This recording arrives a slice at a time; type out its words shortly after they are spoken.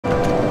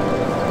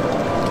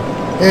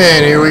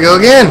And here we go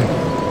again.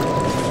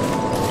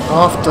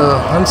 Off to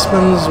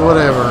Huntsman's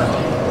whatever.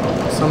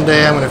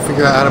 Someday I'm going to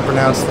figure out how to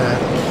pronounce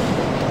that.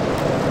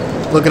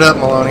 Look it up,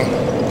 Maloney.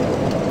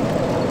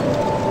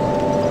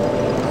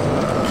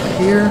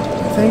 Here,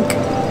 I think.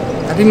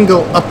 I didn't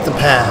go up the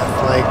path.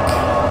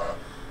 Like,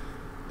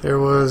 there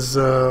was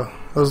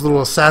those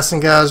little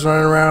assassin guys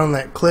running around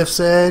that cliff's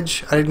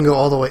edge. I didn't go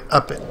all the way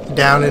up it.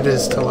 Down it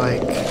is to,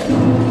 like,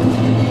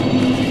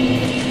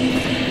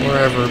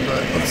 wherever,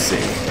 but let's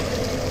see.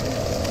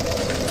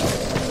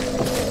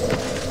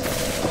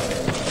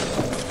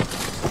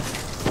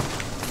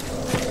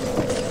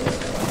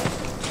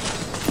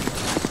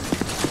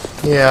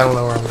 Yeah, I don't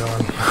know where I'm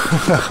going.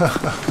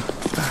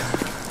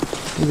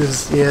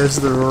 This is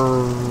the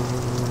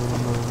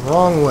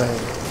wrong way.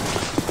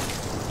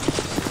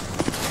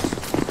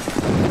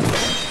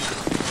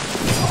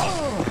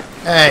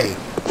 Hey.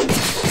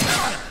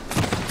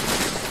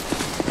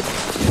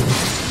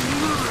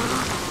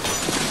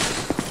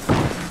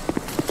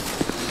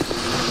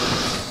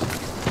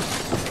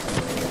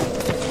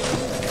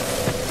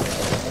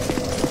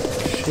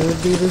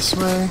 Should be this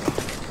way.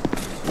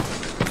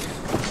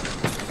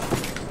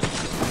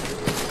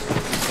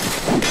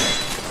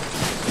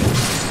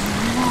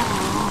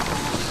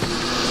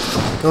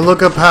 Go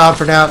look up how I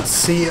pronounce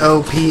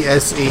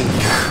C-O-P-S-E.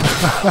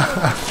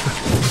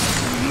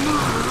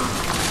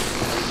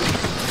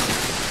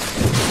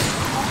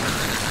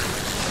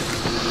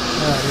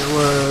 It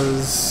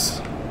was...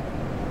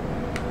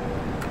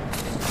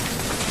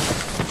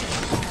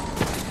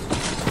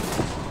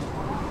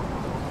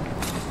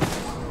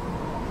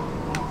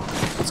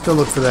 Let's go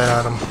look for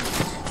that item.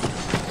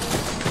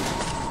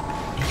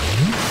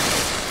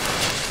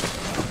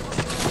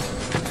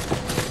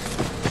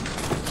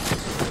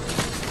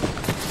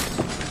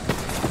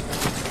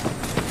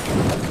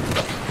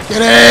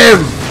 Get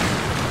him!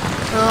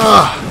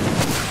 Ugh.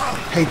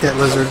 Hate that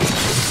lizard.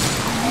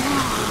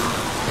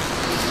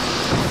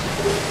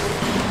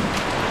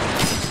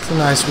 It's a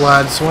nice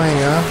wide swing,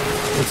 huh?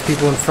 Gets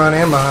people in front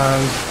and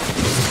behind.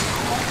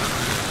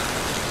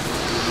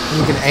 And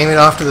you can aim it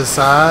off to the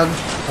side.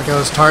 Like I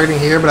was targeting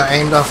here, but I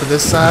aimed off of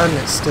this side and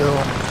it still...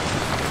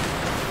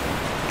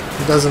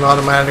 It doesn't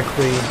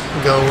automatically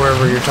go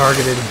wherever you're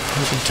targeted.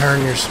 You can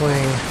turn your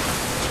swing.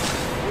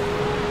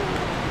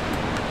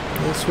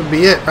 This would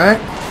be it,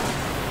 right?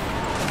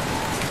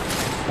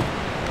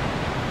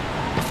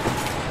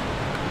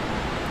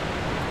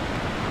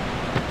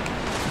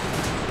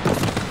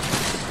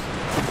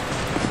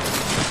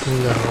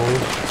 No.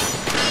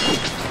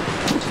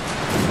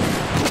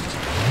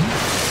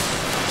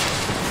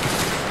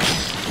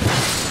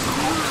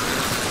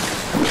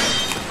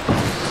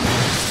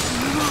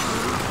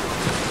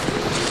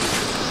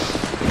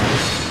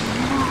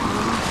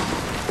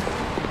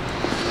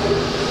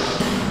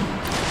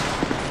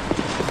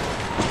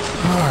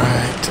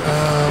 Alright,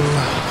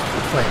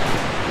 wait.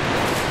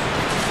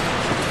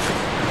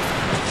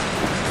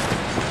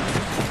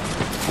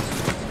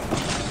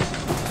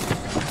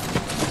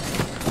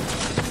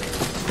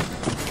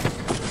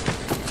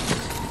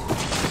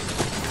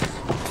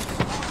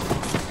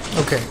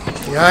 Okay,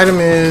 the item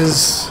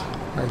is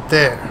right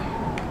there.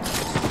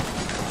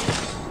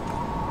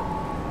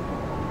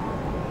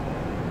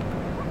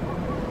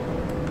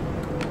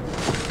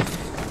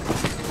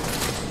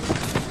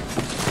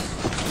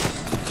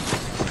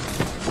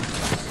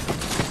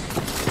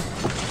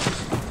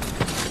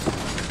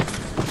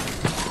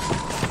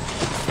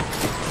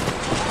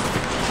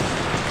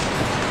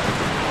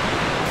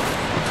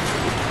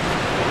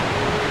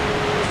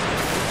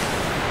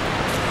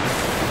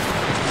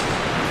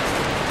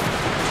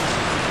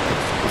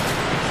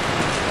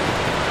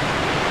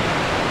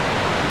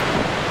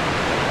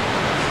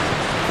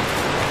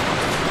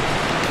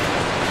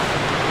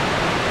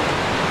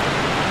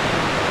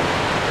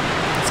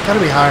 It's gotta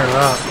be higher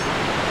up.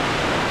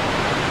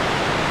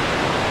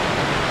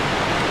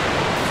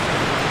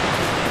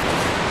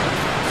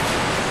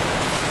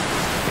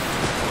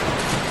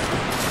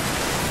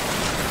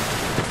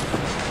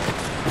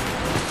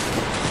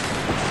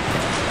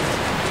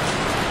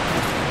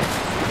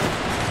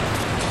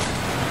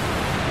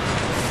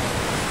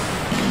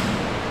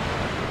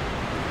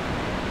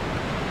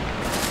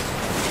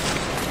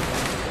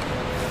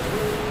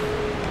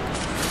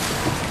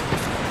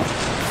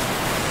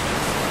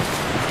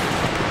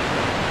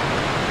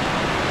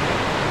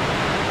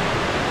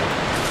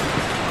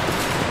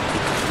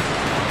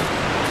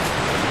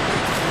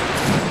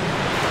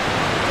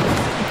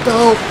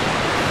 Dope.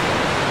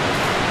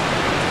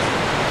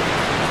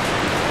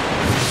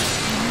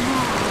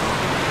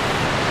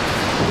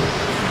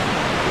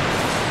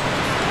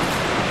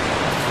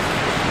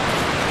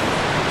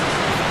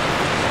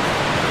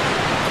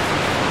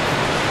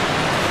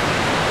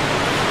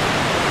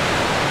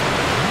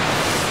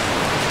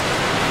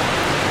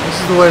 This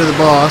is the way to the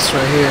boss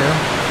right here.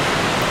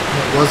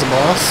 It was a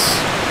boss.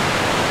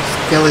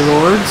 Skelly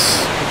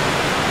Lords.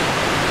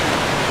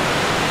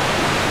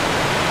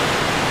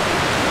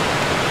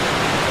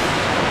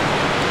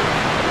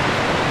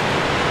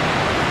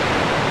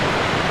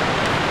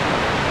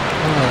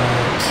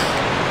 Alright.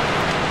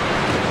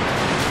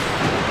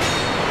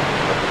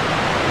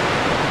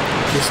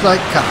 just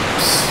like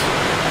Copse.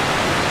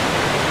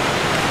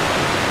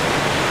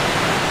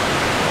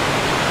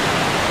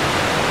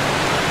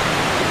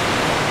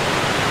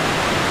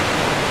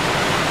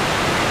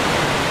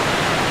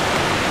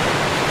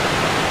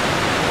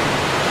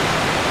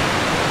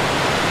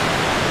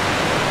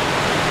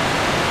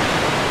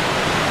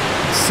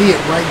 See it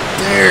right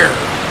there.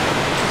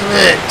 Damn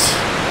it.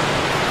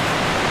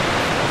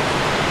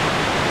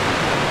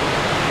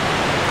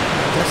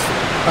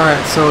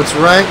 Alright, so it's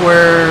right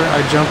where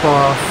I jump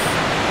off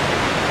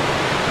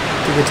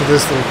to get to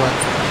this little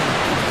platform.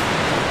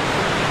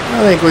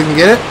 I think we can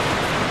get it.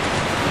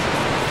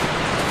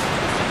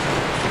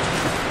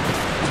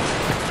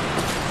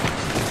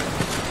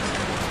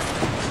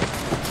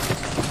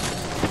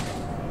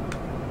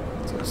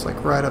 So it's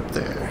like right up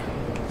there.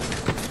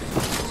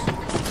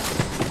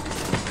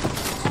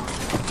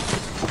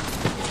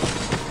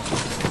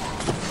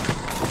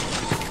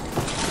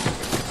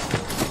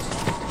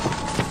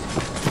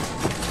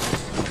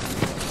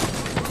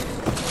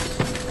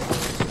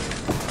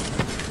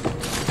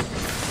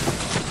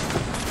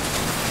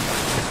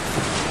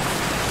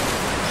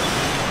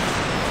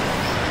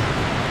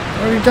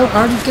 I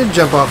already did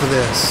jump off of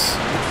this.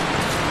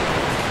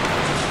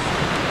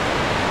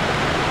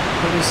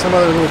 Maybe some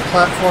other little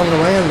platform to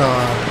land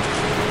on.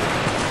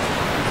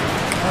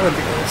 Gotta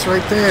be. It's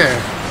right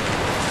there.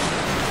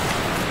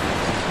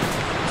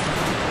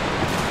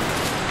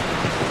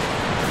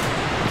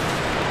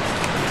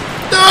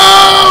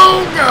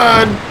 Oh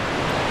God!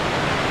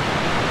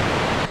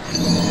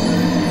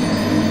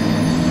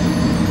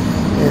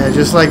 Yeah,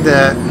 just like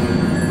that.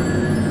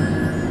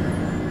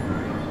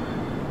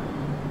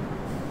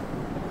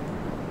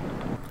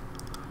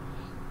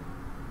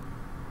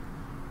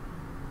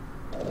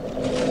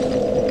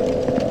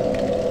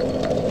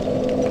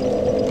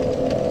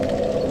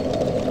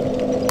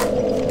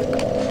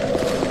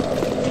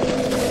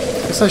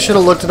 I should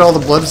have looked at all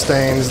the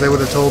bloodstains. They would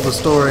have told the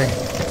story.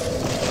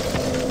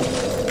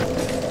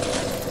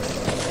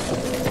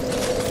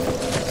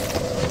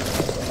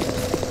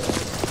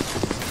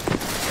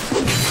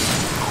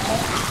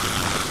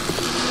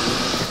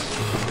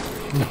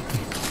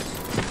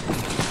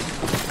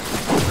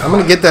 I'm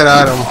gonna get that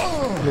item.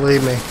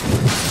 Believe me.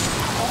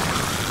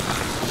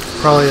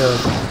 Probably a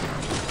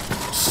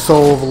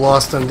soul of a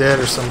lost undead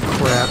or some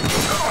crap.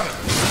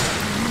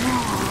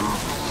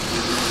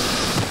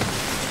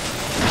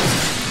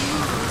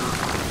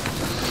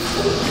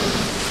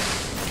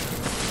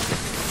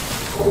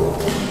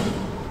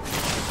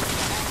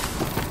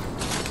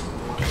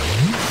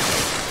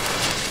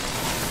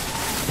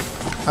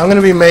 I'm going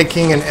to be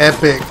making an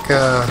epic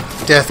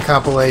death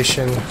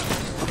compilation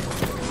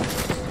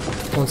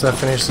once I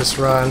finish this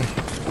run.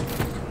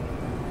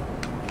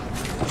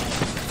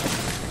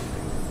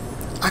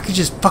 I could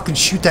just fucking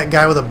shoot that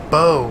guy with a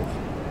bow.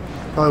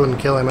 Probably wouldn't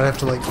kill him. I'd have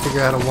to like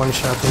figure out how to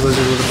one-shot the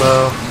lizard with a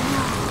bow.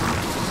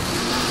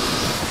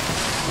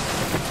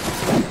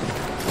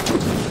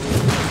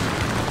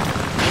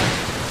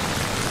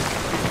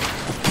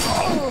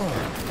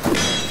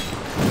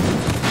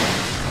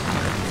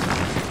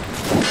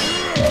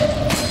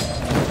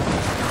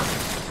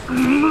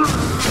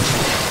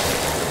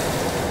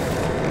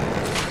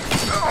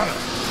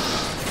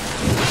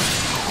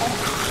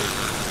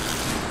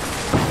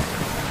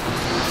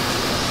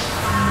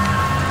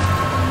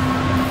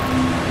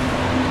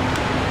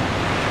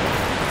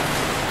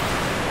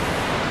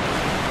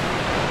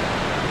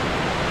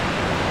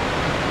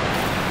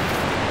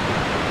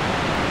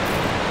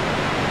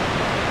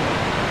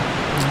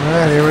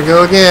 Alright, here we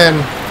go again.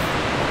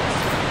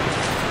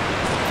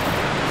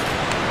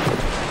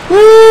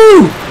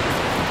 Woo!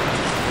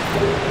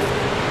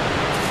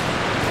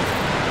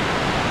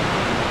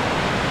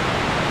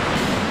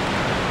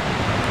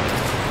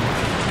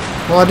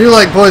 Well, I do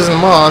like poison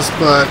moss,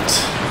 but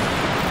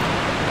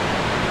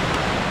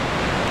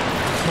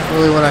not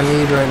really what I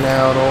need right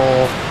now at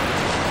all.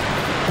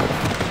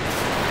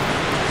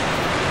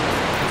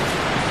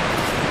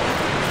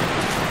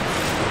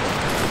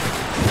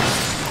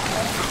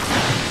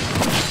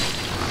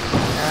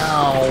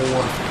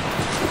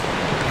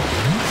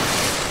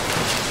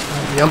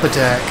 Jump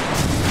attack.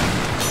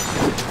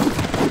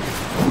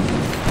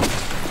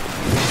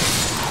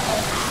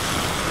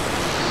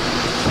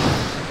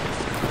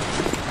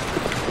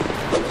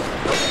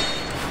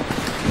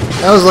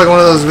 That was like one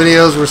of those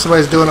videos where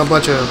somebody's doing a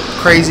bunch of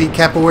crazy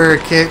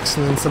capoeira kicks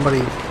and then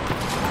somebody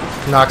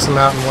knocks them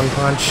out in one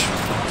punch.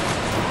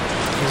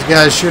 These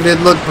guys sure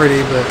did look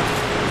pretty, but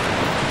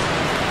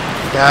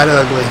got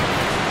ugly.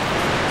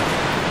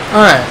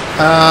 Alright,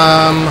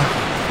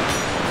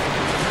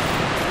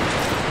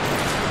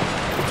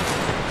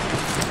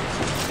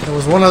 there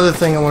was one other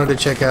thing I wanted to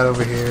check out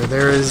over here.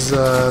 There's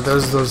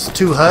those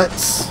two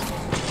huts.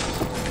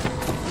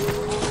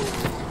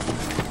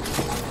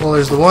 Well,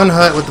 there's the one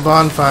hut with the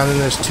bonfire, and then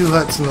there's two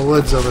huts in the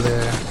woods over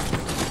there.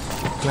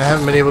 And I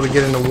haven't been able to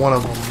get into one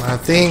of them. I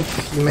think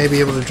you may be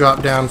able to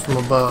drop down from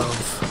above.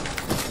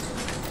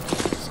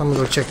 So I'm going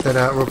to go check that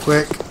out real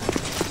quick.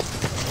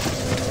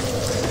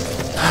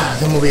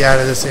 Then we'll be out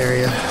of this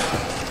area.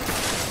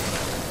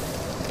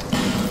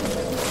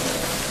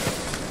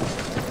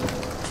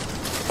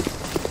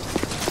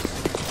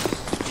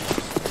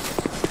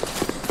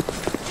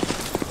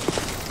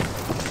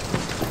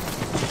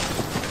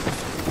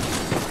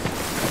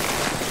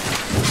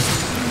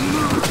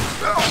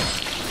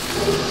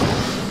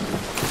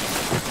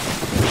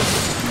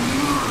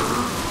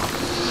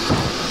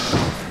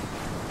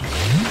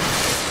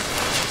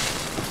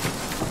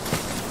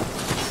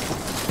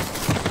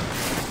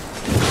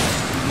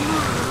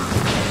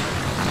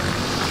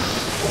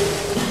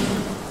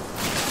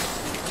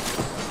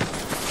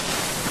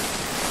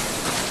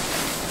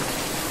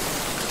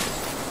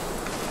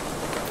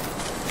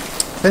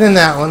 Been in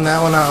that one.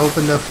 That one I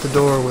opened up the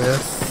door with.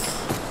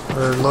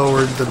 Or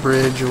lowered the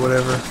bridge or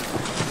whatever.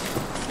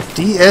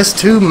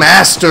 DS2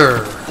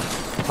 Master!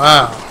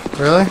 Wow.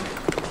 Really?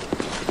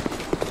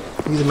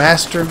 You the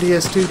master of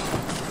DS2?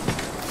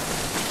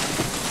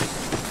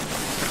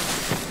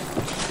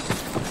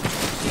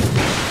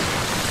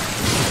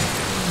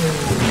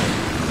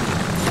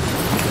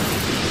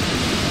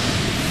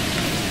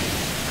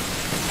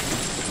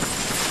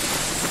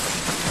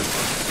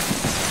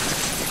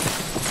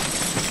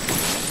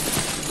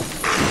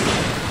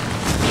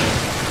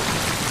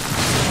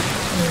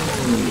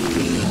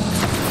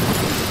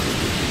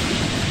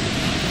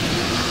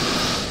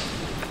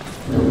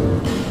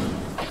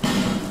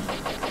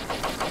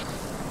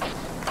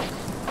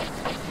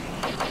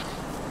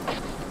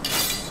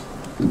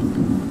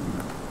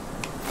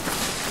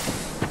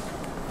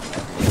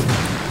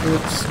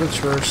 Oops, switch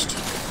first.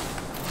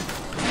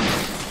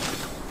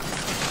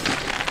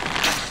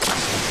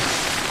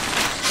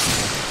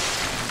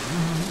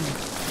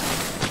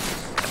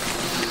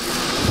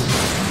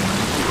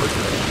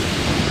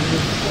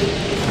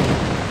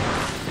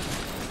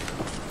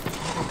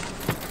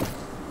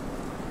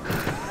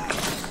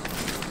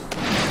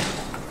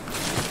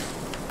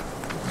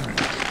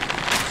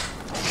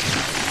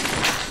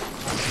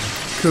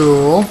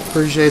 Cool,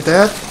 appreciate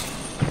that.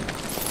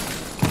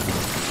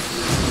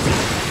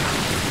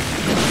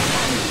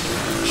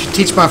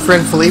 Teach my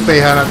friend Felipe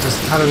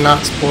how to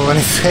not spoil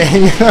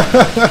anything.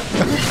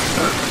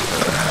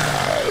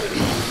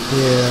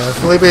 Yeah,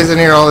 Felipe's in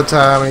here all the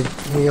time.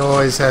 He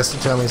always has to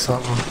tell me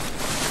something.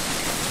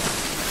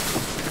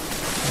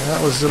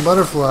 That was the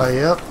butterfly.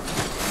 Yep.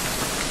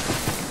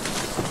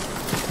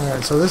 All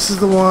right, so this is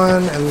the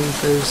one, and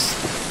there's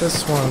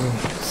this one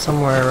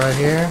somewhere right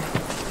here.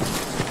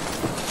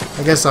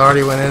 I guess I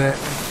already went in it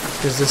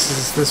because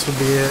this would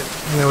be it.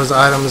 And there was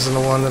items in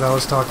the one that I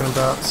was talking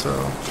about. So.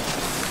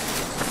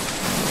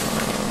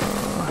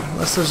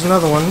 Unless there's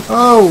another one.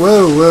 Oh,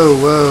 whoa, whoa,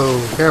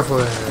 whoa. Careful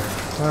there.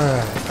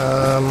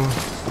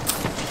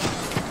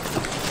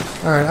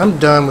 Alright, I'm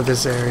done with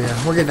this area.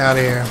 We're getting out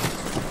of here.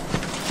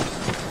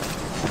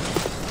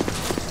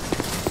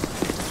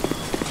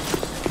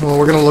 Well,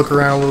 we're going to look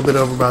around a little bit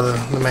over by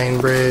the main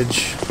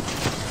bridge.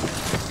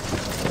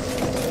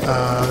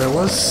 There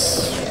was...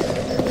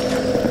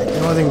 The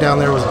only thing down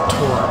there was a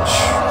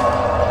torch.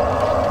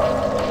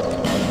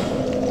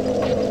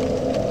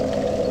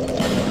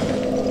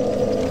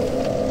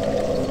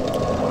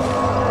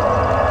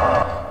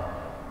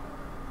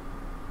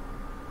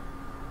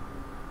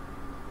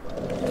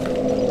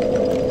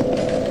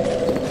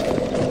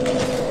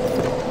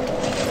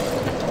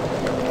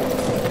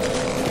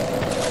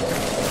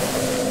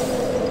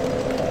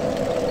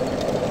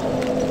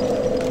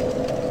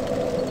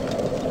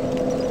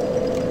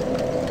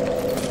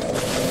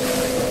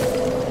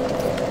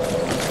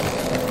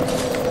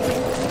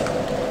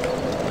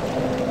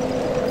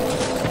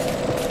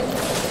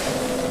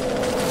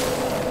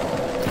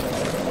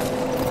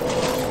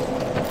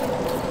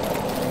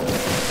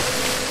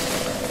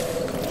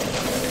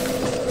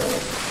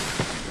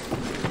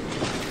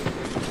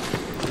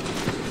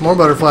 More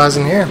butterflies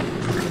in here.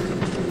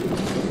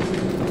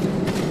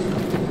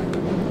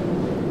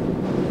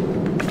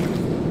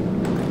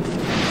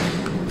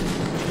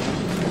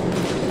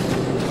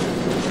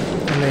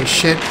 And they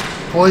shit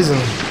poison.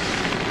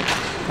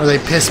 Or they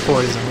piss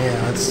poison.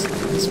 Yeah,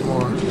 that's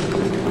more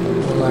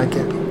like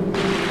it.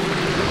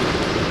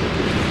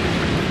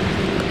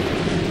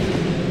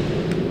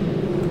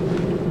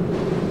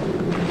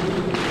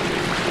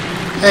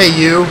 Hey,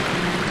 you.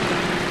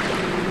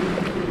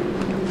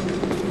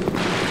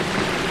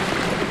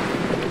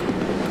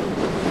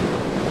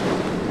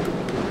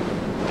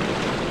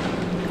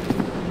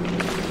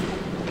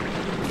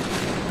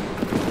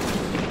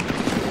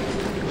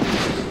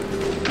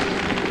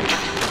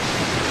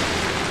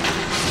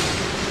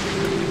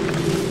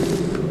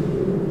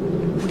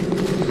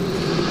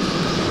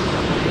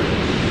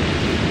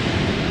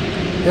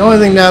 The only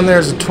thing down there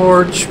is a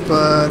torch,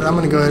 but I'm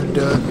going to go ahead and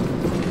do it.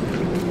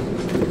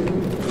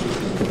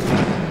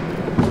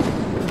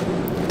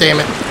 Damn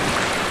it.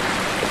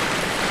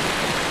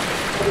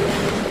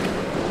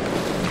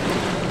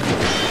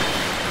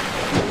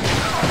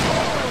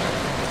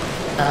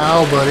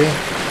 Ow, buddy.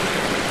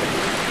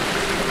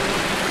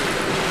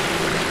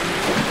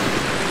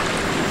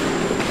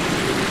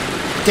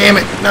 Damn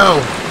it, no.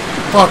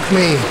 Fuck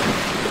me.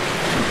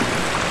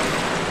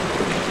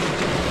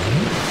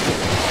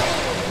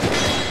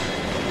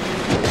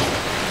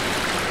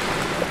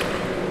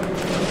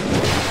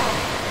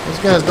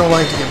 These guys don't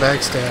like to get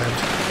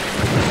backstabbed.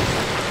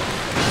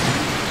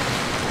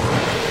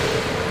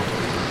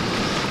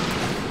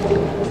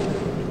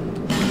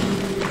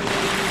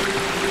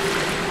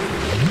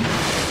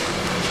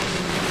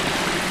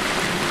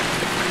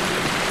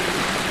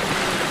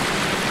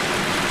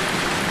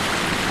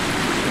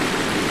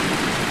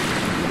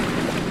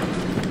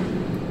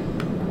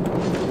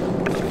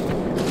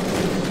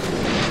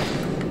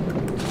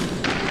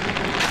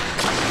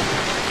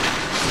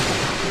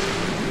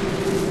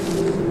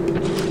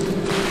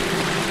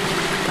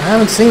 I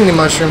haven't seen any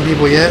mushroom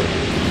people yet.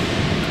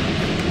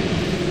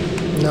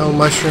 No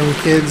mushroom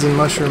kids and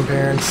mushroom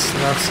parents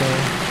that I've seen.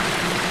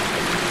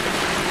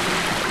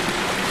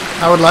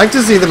 I would like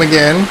to see them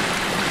again.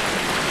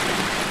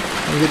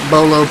 And get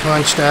bolo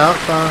punched out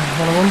by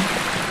one of them.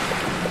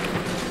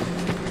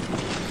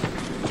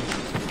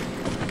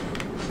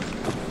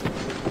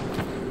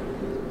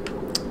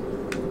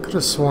 Could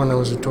have sworn there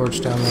was a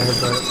torch down there,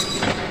 but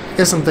I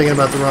guess I'm thinking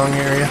about the wrong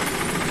area.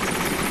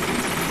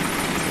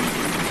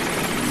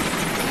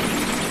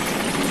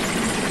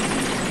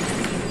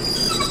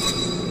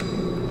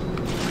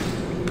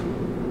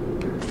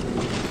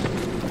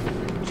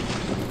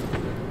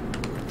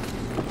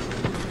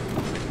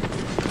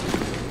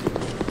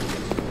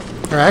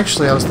 Or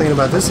actually, I was thinking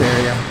about this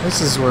area.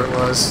 This is where it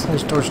was.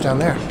 There's a torch down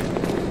there.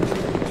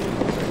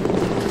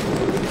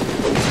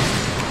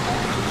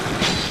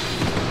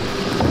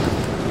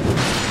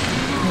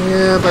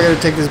 Yep, I gotta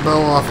take this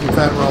bow off and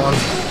fat rolling.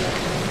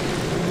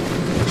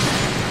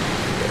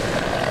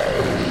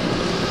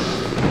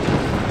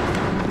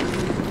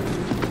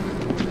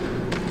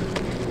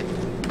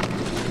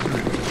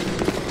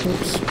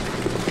 Oops.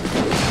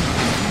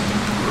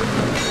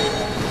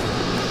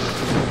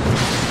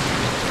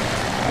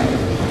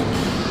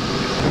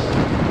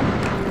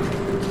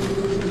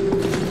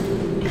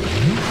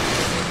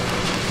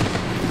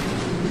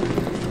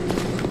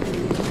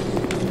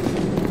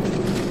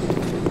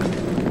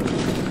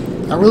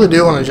 I really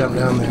do want to jump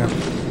down there.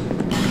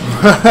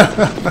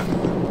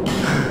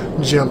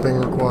 Jumping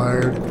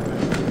required.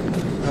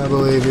 I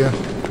believe you.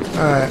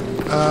 Alright.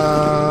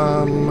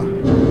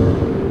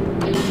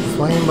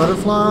 Flame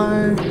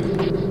butterfly.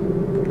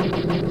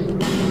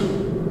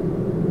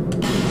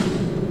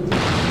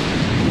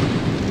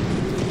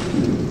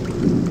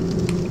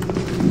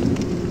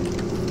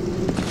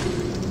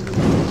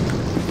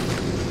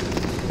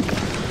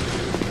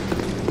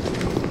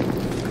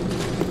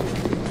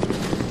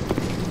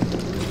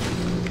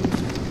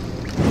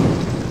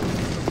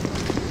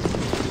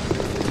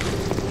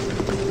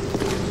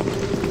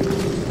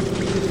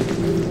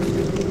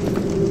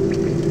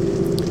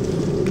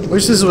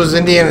 Wish this was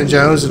Indiana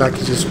Jones and I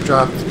could just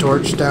drop the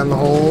torch down the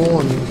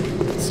hole and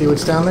see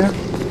what's down there.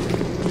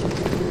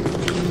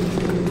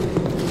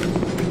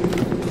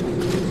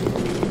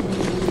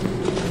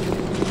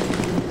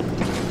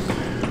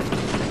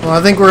 Well,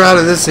 I think we're out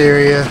of this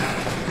area.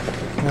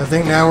 And I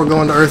think now we're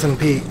going to Earthen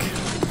Peak.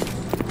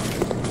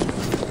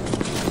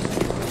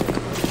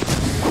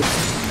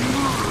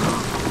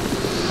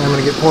 I'm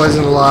going to get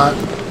poisoned a lot.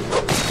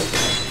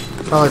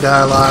 Probably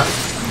die a lot.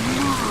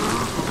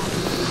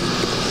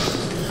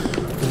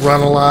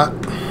 Run a lot.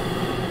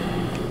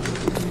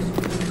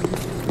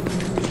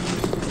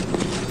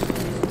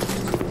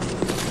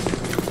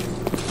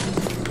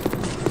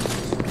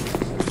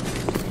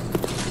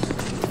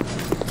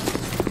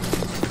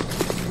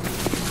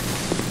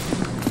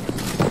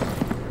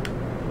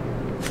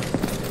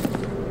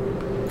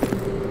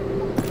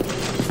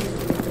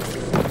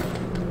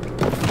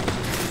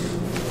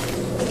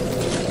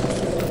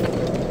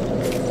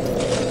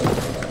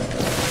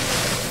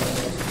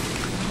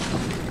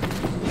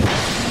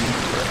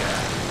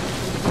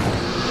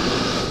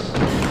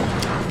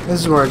 This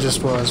is where I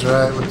just was,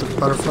 right? With the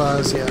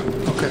butterflies? Yeah.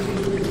 Okay.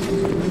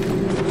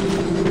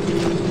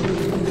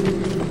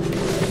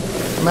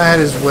 My hat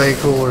is way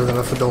cooler than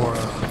a fedora.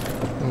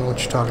 I don't know what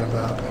you're talking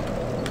about.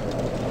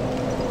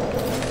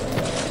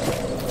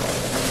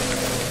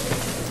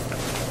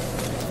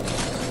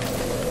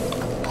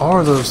 What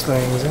are those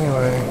things,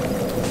 anyway?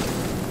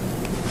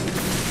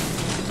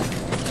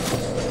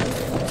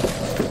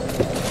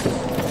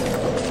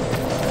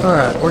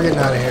 Alright, we're getting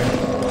out of here.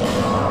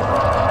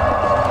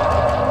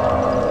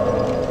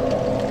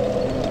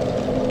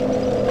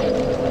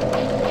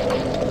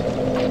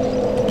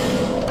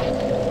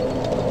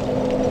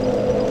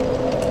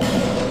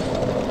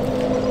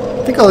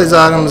 I think all these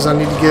items I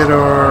need to get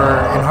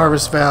are in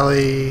Harvest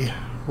Valley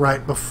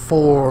right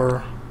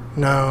before.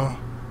 No.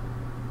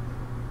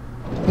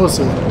 We'll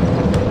see.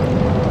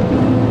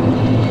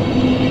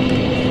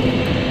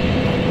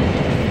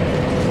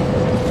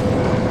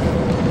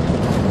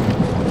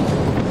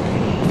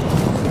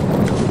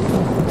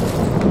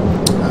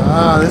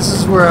 Ah, this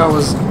is where I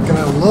was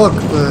gonna look,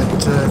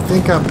 but I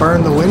think I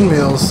burned the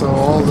windmills, so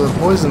all the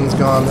poison's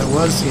gone that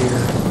was here.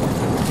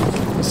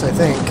 At least I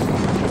think.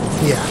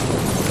 Yeah.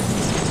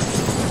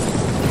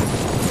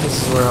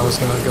 This is where I was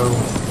gonna go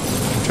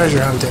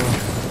treasure hunting.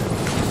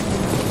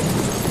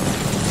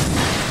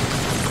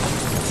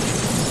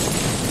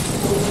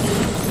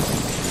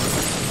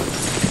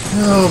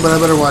 Oh, but I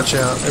better watch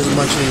out. There's a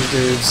bunch of these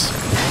dudes.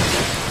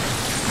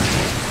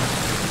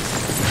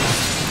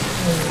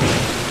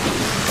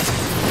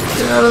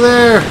 Get out of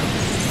there!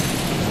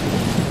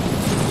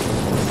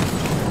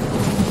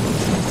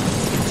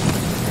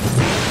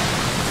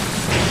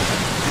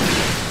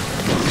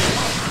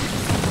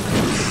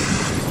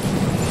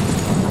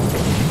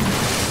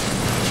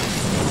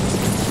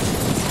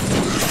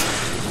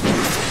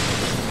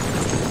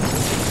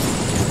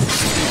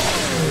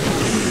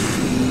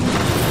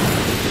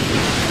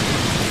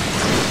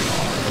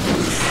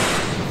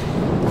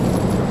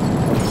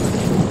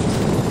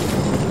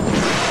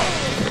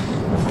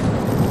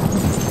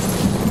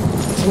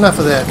 Enough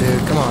of that,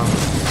 dude. Come on.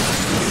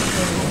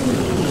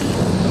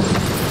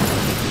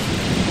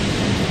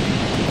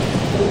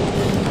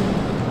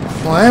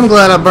 Well, I am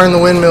glad I burned the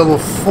windmill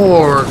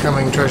before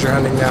coming treasure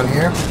hunting down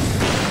here.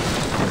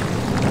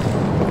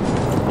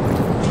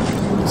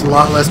 It's a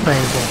lot less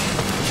painful.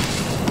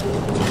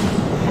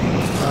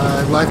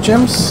 5 life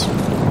gems.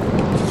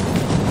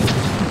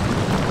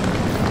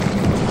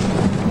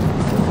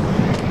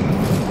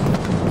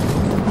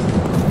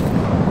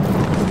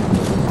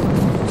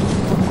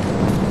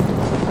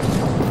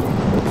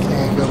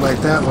 Can't go back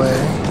that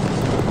way.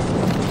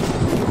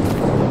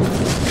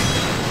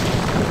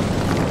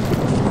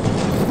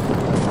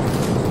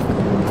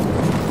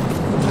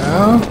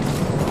 No?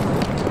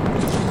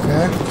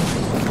 Okay.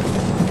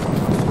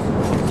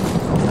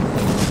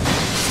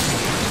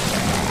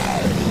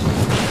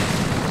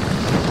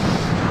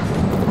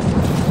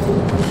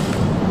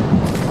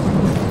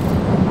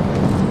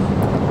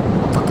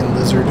 Fucking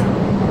lizard.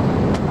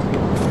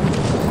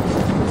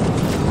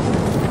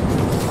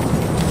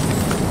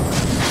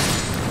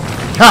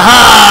 Ha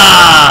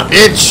ha!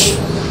 Bitch!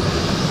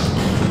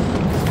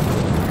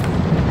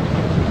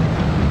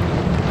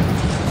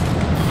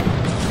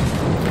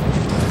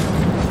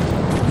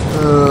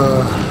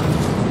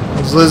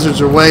 Those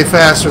lizards are way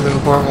faster than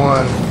part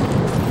 1.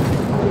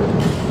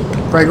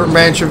 Fragrant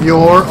branch of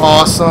yore,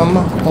 awesome.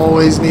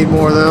 Always need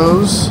more of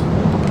those.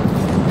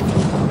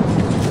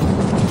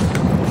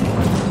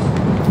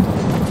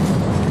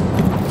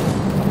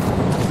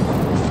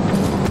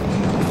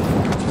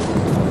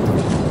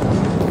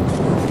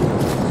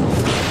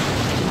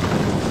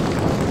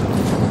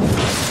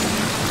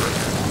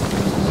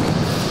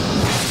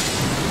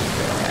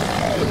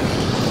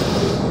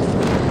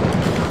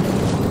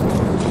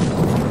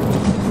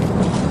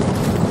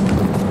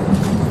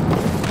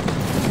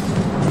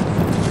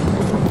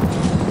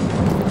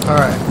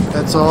 Alright,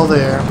 that's all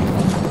there.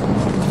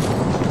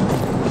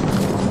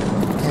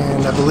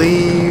 And I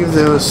believe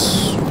there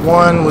was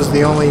one was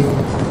the only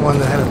one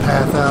that had a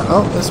path out.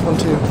 Oh, this one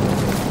too.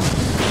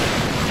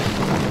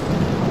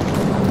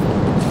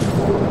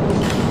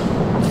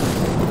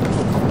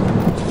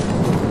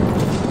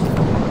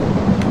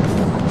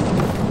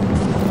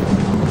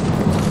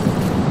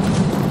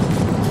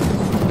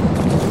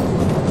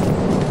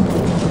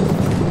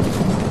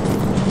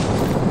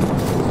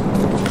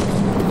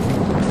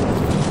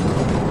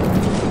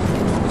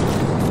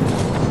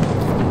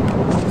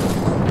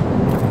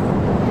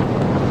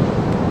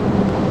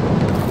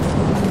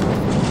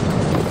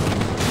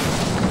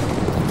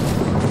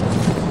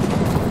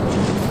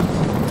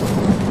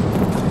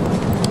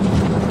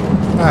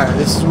 Alright,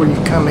 this is where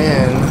you come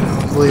in. I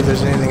don't believe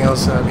there's anything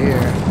else out here.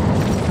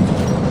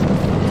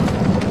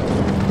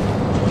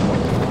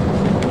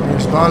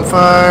 There's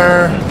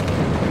bonfire.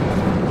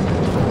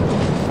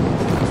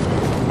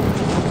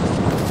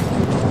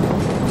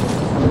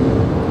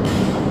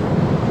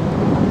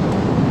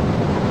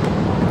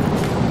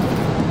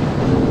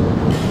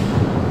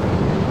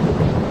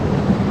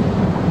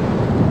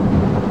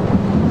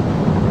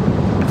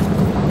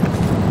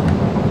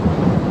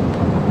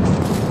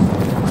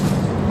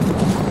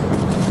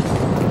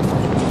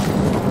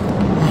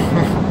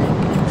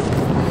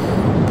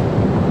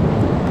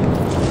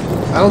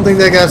 I don't think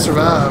that guy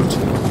survived.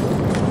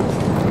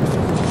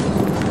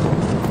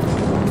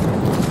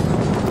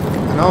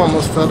 And I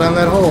almost fell down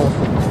that hole.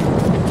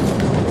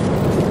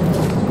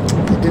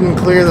 It didn't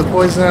clear the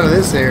poison out of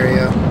this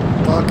area.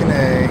 Fucking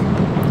A.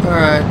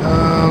 Alright,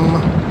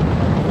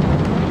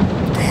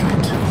 damn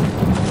it.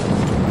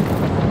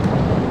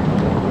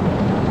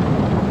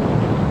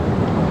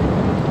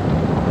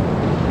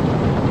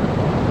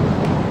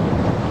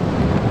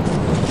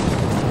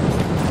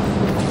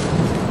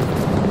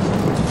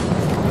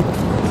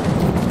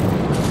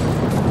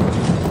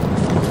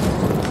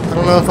 I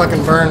don't know if I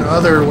can burn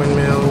other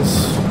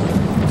windmills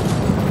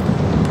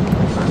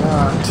or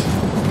not.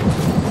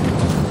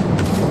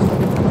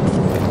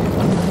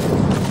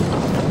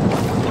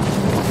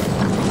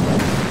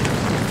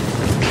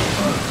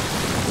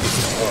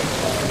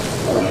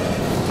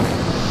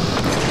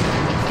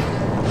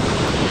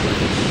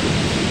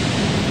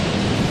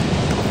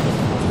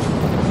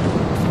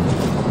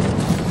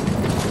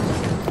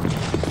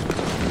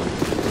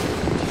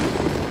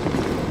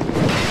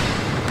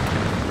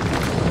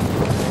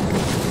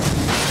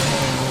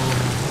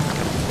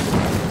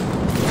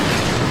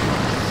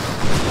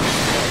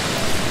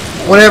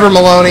 Whatever,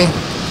 Maloney.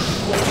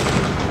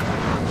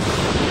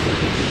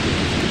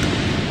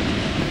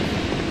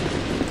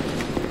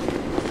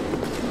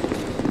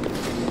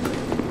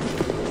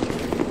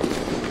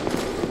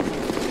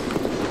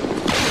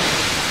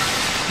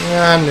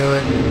 Yeah, I knew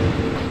it.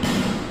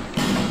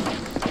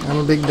 I'm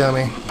a big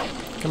dummy.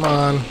 Come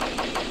on.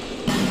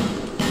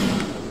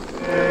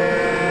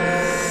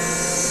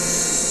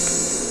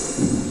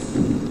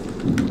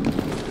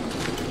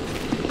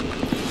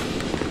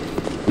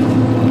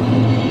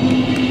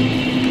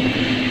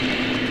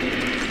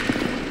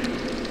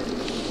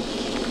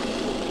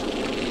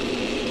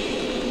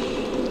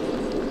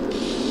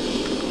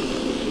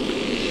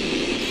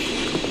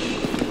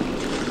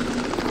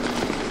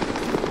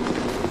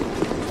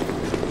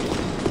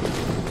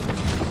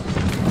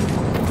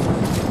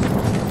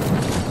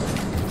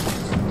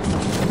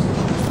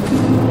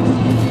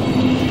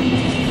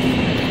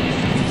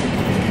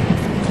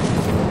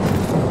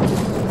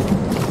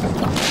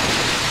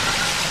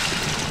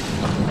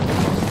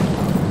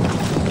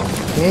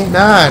 He ain't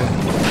dying.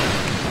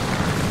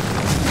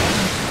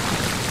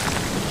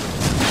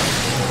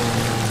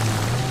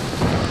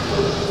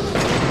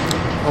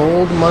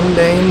 Old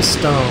mundane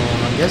stone.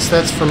 I guess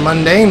that's for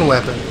mundane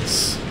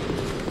weapons.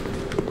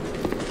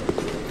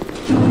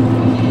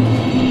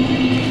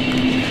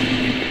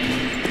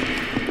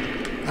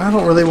 I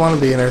don't really want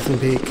to be an Earthen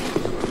Peak.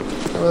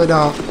 I really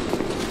don't.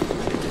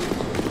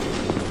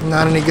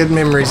 Not any good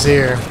memories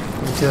here,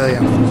 I tell you.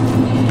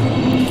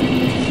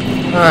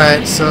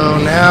 Alright, so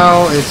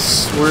now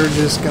we're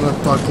just gonna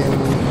fucking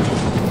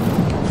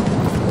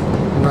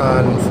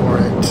run for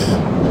it.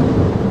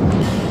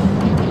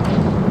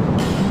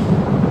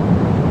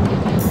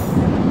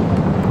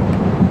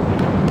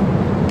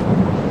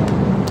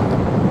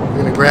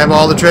 We're gonna grab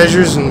all the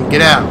treasures and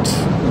get out.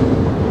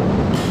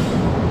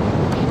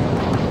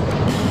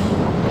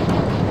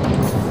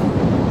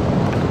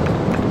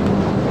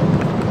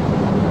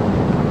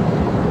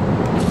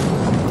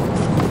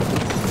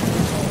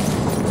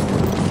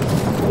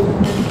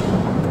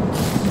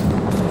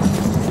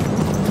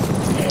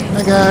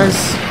 Hi guys.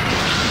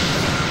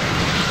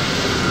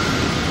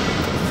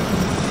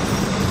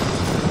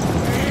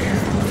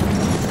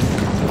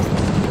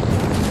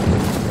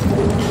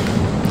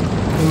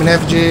 Human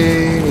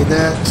effigy, need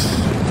that.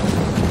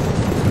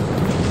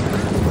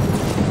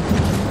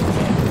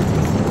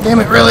 Damn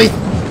it, really?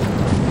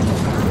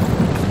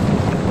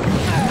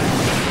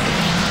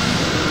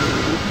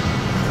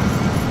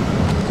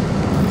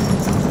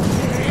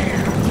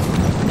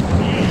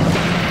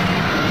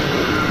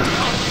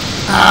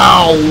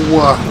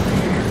 Ow!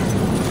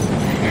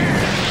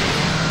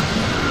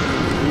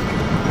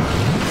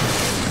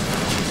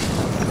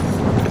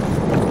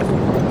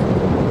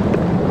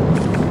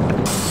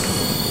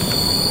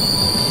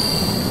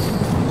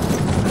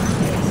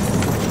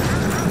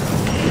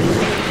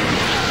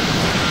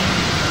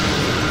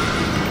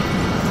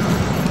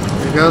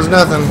 Goes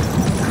nothing.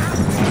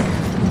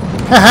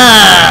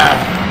 Haha!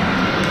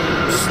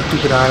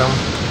 Stupid item.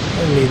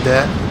 I didn't need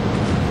that.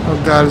 Oh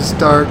god, it's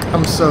dark.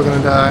 I'm so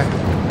gonna die.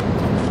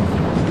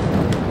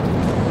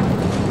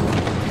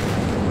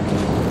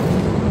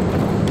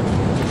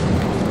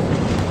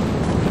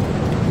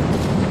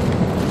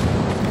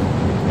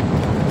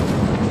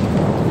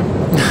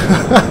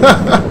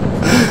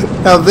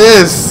 Now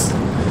this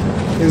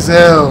is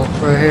hell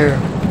right here.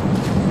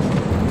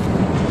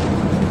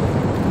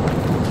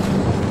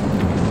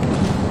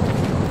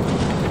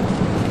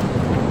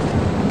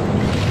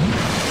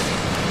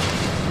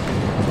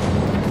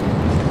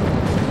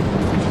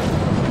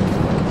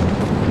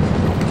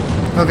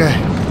 Okay.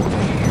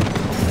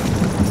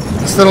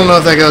 I still don't know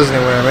if that goes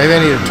anywhere. Maybe I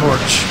need a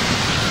torch.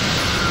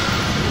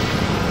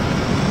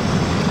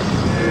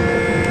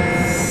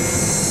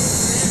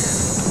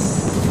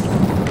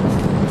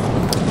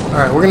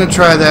 Alright, we're going to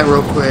try that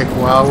real quick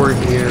while we're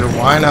here.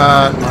 Why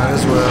not? Might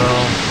as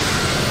well.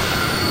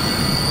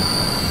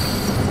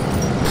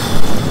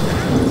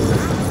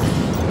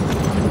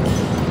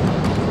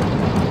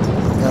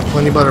 Got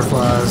plenty of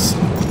butterflies.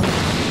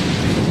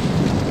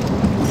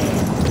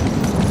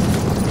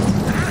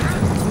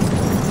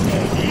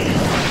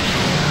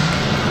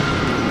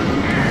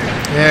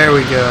 There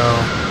we go.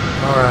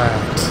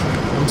 Alright.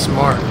 I'm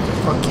smart.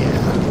 Fuck yeah.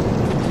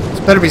 This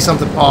better be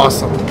something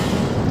awesome. I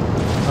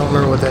don't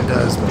remember what that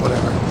does, but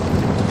whatever.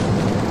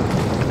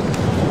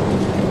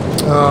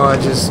 Oh, I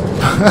just...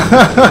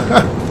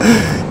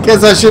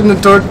 Guess I shouldn't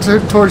have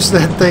torched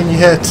that thing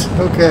yet.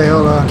 Okay,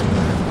 hold on.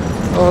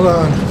 Hold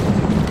on.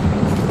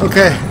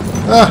 Okay.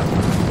 Ah!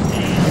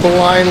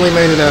 Blindly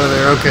made it out of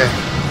there. Okay.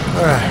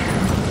 Alright.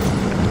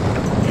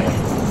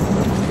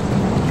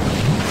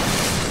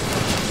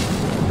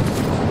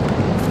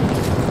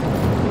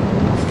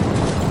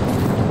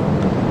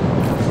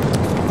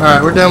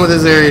 Alright, we're done with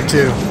this area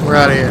too. We're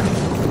out of here.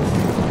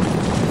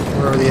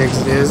 Wherever the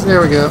exit is.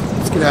 There we go.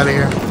 Let's get out of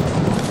here.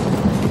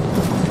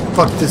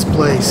 Fuck this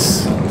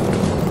place.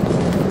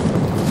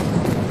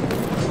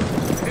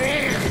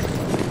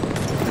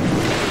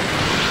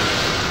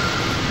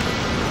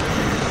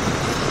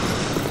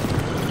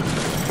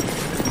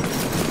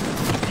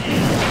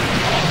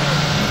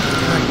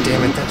 God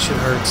damn it, that shit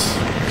hurts.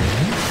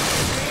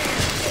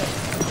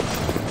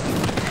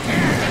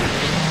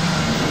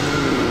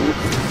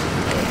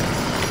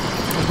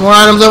 More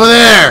items over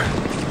there!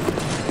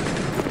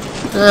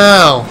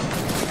 Hell.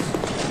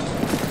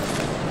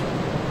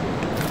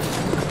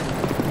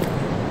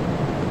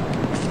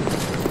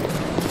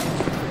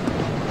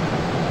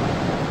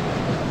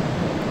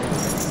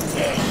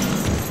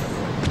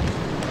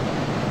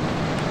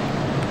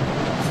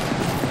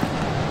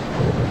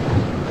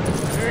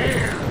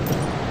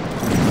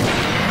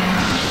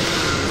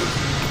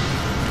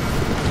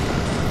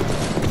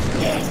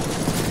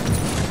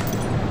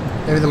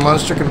 Maybe the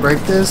monster can break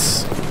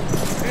this?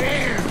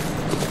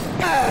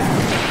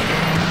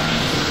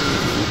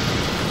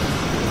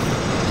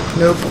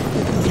 Nope.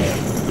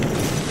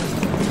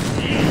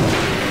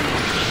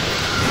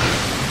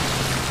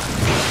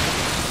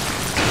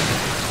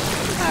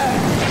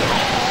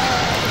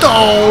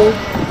 Oh!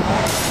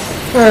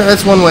 Alright,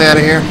 that's one way out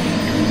of here.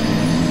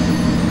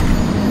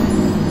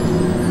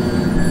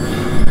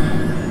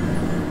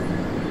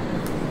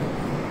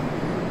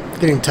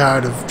 Getting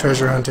tired of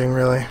treasure hunting,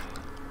 really.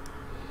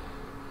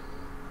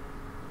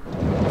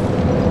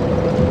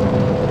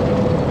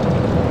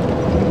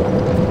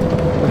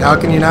 But how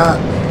can you not?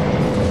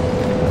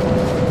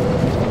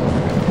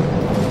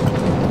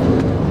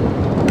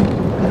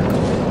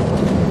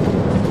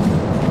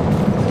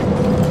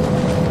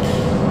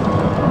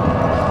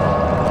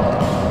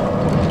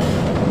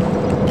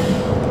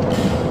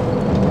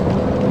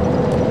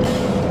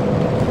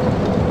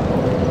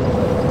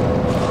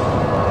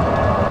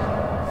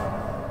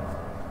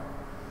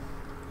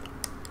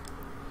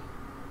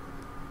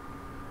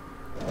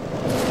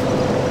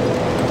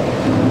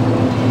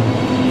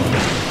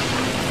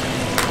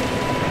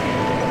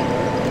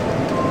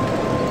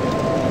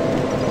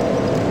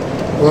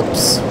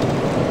 Whoops.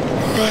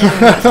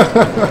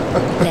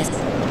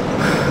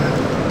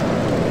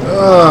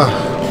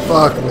 Ugh,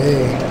 fuck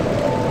me.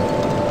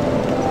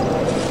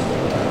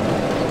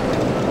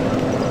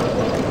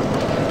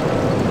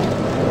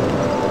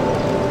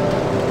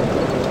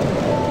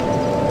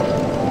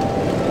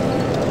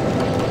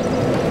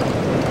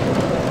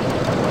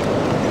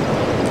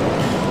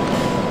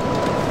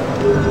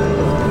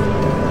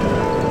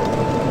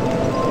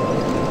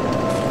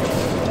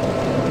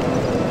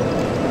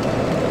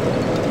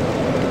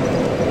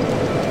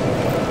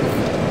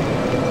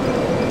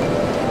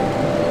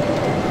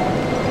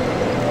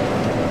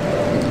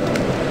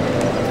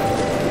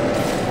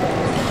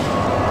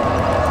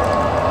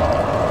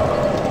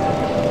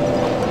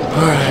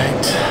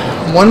 Alright,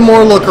 one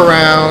more look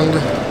around.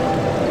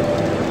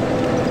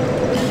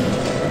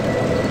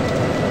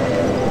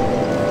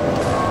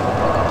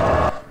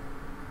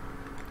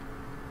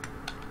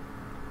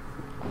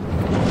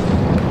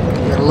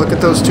 Gotta look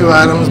at those two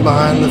items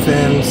behind the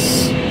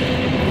fence.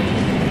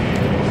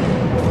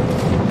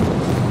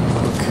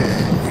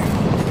 Okay.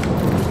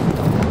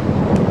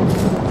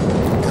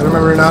 Gotta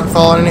remember to not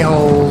fall in any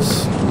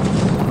holes.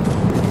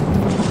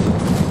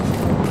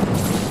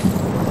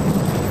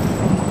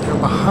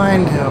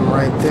 Behind him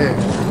right there.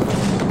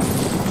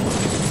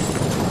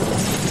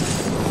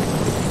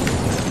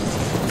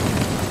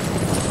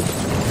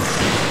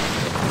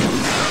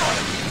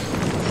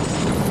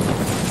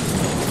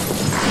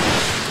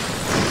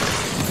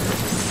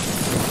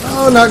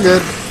 Oh, not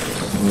good.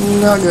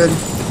 Not good.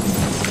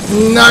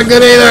 Not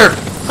good either.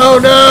 Oh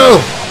no!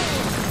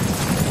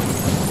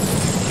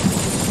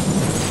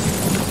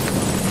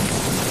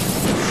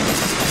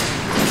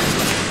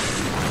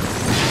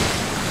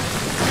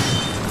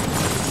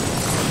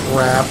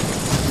 Crap.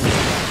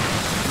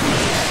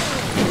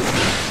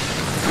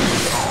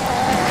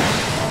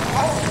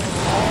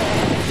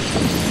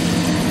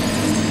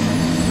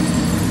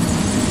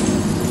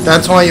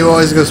 That's why you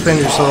always go spend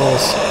your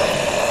souls.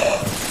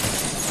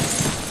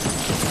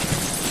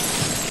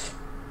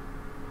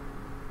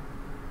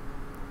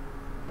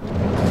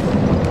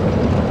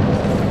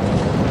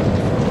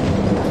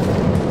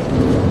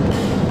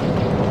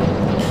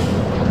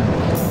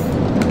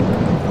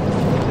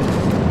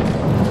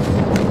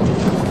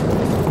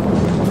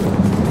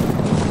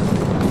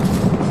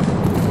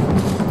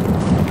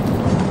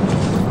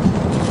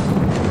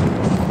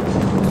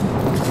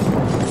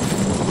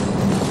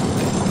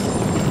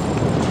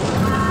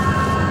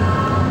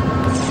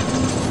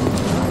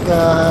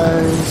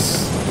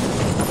 Guys,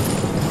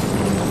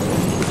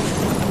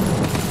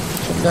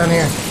 down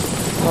here.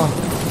 Come on.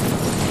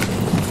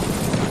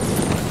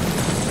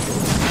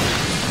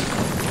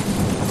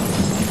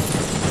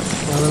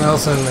 Nothing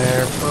else in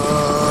there.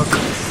 Fuck.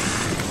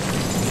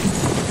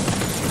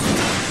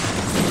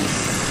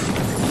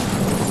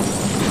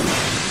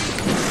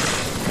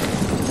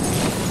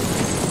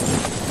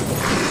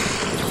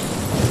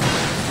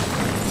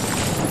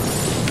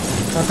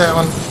 Not that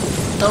one.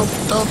 Dope.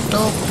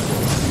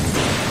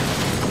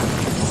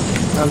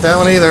 Not that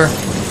one either.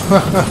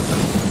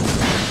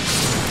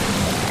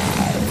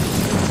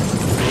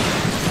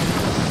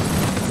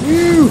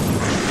 Woo!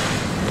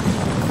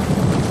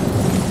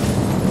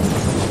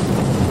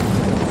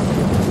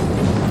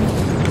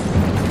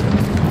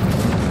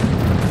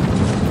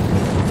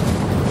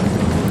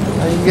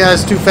 Are you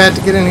guys too fat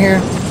to get in here?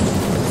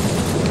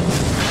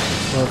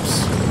 Whoops.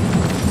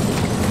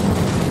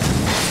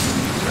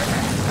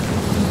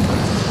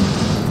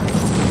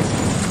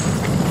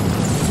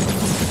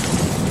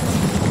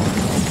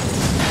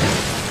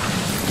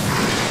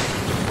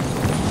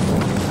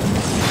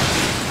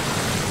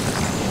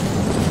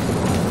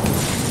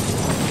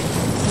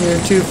 You're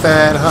too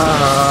fat, ha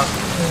ha.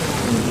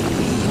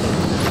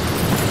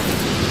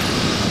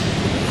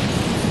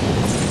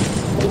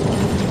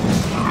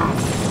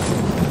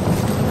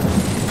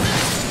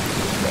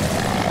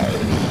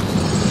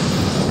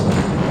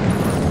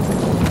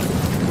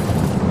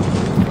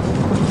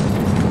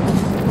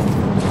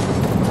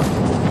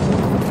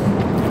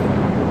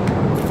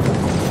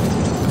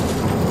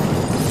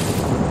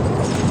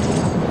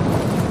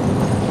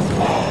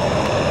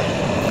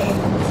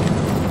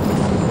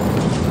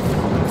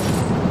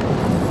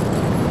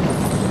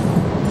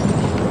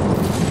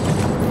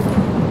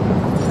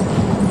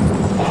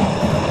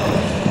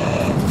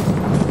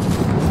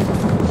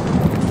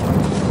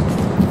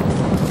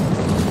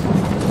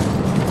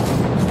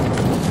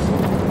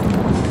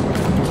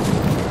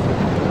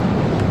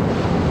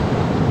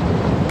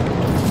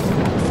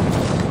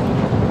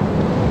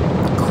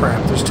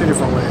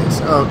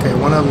 Okay,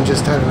 one of them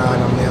just had an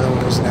item, the other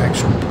one was an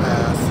actual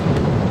path.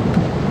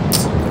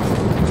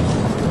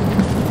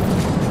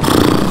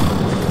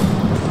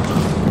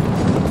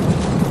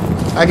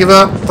 I give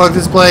up. Fuck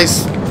this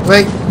place.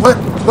 Wait, what?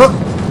 What?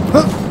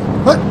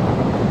 What?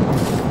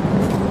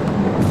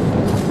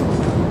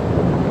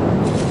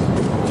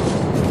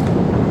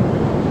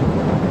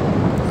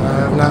 I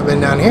have not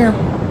been down here.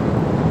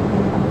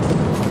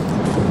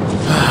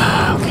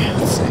 Okay,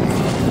 let's see.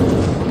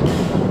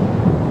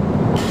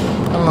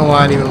 I don't know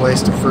why I'd even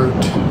waste a fruit.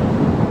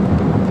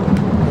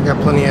 I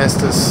got plenty of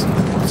Estus.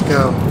 Let's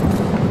go.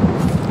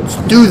 Let's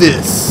do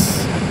this.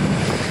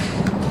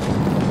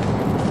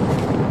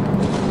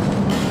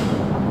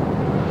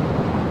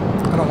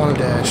 I don't want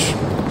to dash.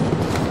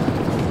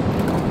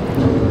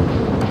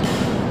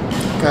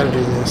 Gotta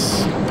do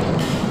this.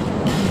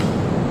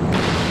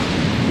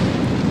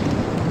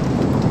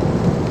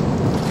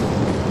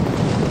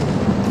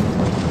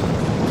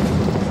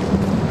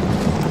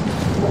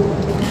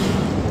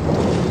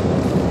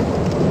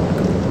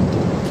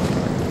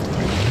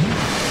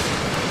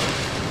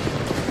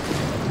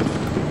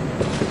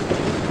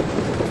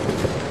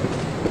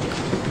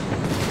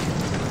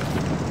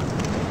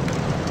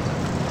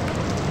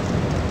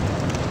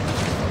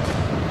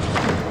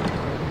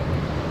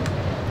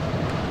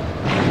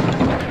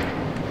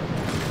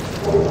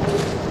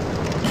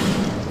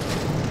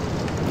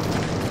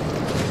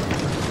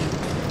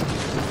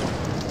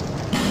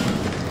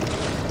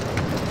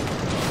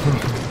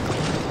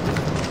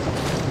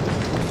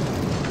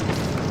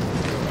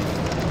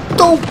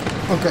 Dope!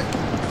 Okay. I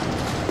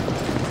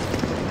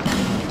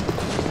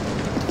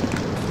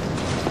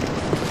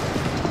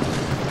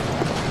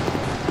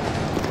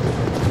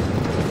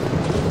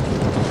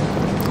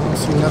don't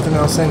see nothing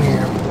else in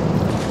here.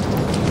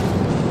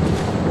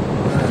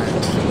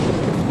 Alright.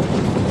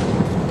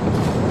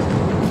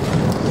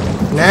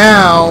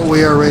 Now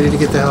we are ready to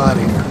get the hell out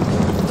of here.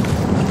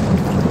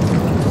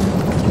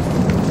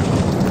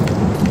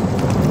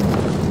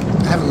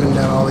 I haven't been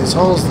down all these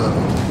holes though.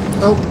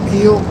 Oh,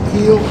 heal,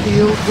 heal,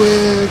 heal,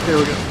 quick. There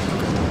we go.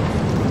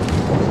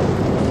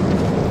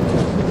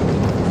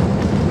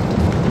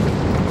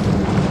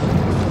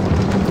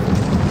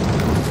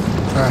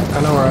 Alright, I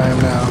know where I am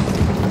now.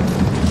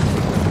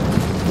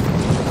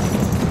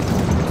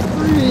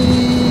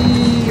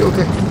 Whee!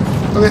 Okay.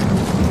 Okay.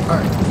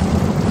 Alright.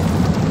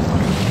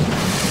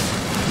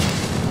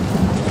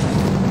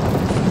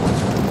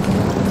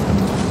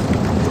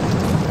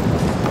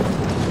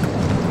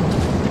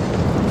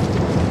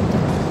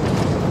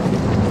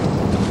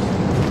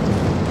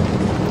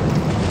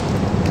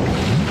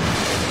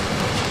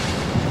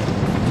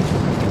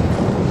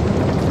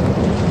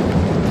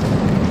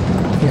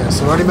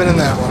 I've already been in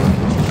that one.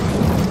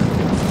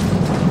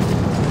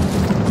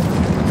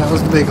 That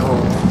was the big hole.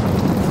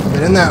 I've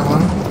been in that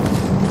one.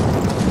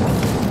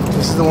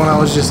 This is the one I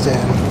was just in.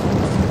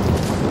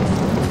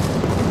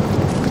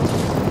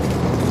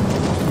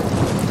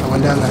 I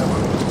went down that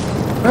one.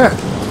 Alright.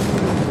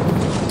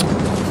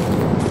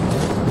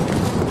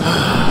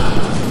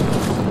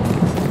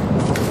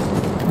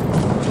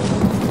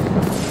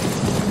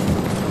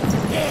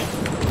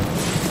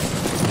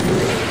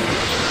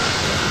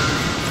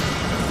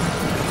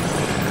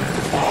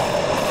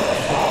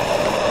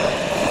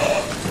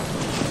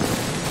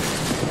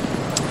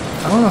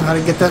 I don't know how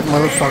to get that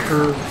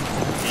motherfucker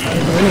out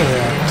of any of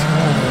that.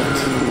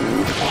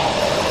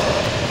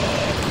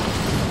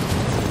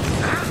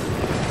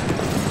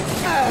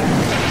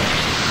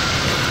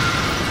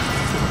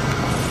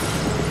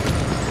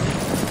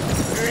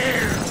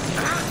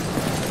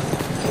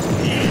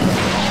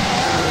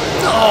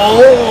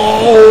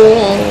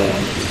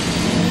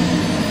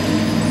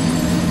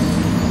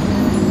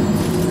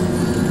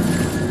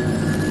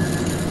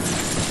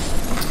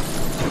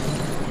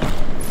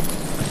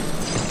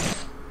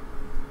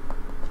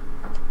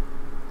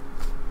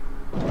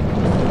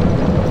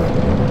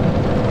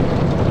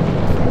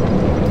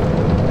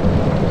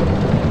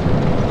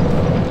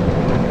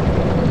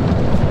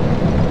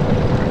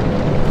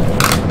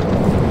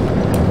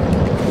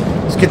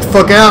 Get the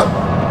fuck out.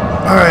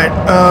 Alright,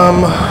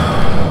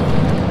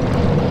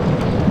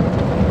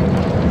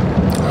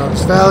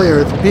 Arms Valley,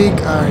 Earth Peak,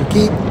 Iron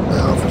Keep,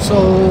 Battle for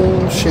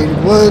Soul,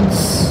 Shaded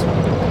Woods.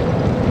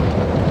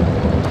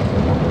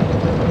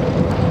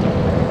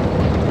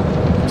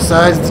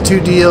 Besides the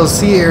 2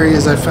 DLC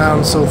areas I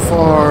found so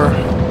far,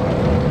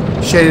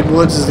 Shaded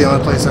Woods is the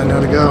only place I know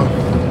to go.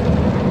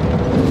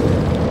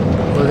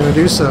 We're gonna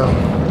do so.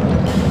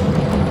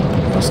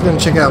 I'm also gonna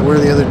check out where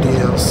the other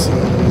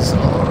DLCs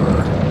are.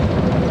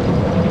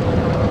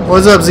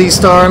 What's up,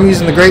 Z-Star? I'm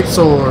using the Great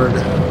Sword.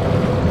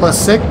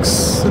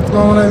 +6 at the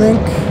moment, I think.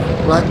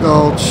 Black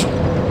Gulch.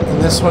 And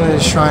this one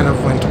is Shrine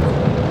of Winter.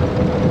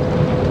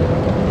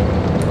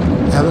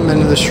 Haven't been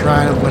to the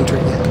Shrine of Winter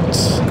yet.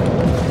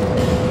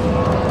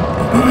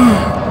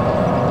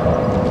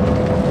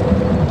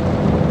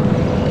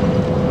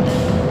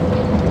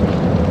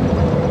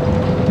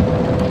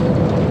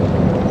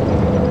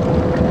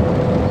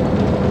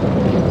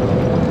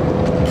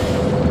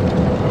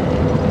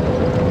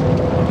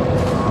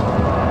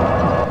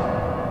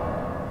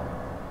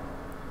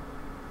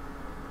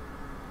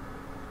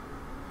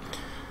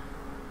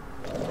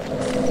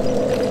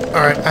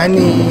 Alright, I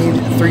need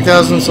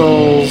 3,000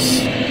 souls.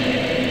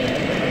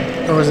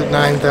 Or was it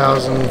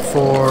 9,000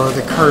 for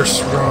the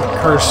curse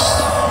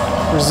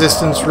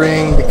resistance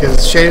ring?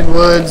 Because Shaded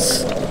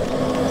Woods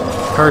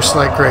curse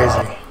like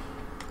crazy.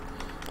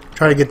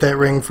 Try to get that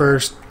ring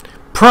first.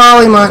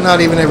 Probably might not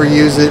even ever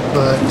use it,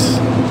 but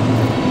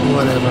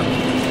whatever.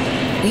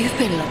 You've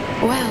been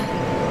well.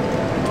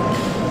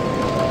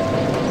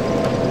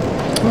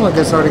 Well, I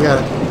guess I already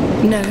got it.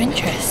 No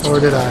interest. Or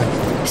did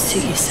I?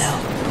 Suit yourself.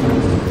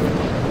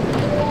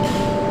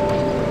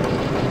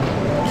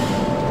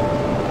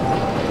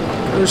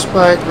 Curse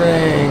Spike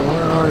ring,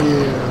 where are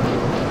you?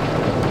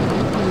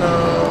 No,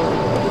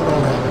 I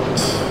don't have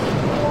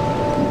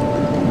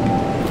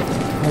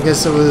it. I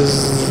guess it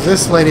was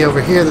this lady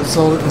over here that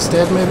sold it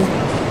instead, maybe?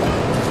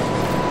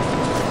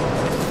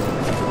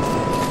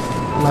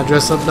 My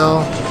dress-up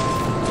doll?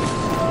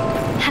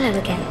 Hello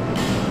again.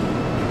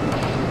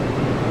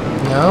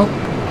 No?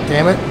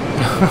 Damn it.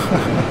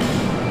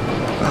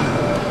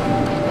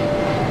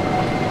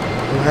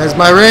 Who has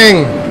my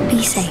ring?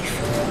 Be safe.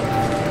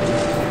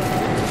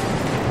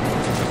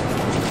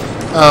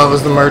 Oh, it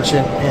was the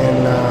merchant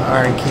in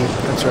Iron Keep.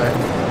 That's right.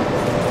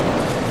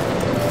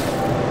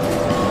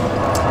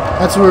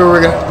 That's where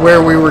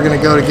we were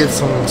gonna go to get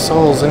some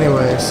souls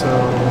anyway. So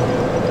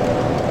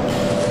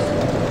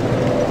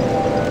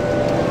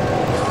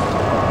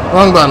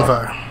wrong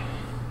bonfire.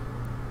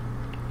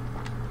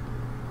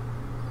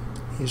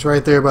 He's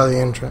right there by the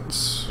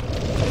entrance.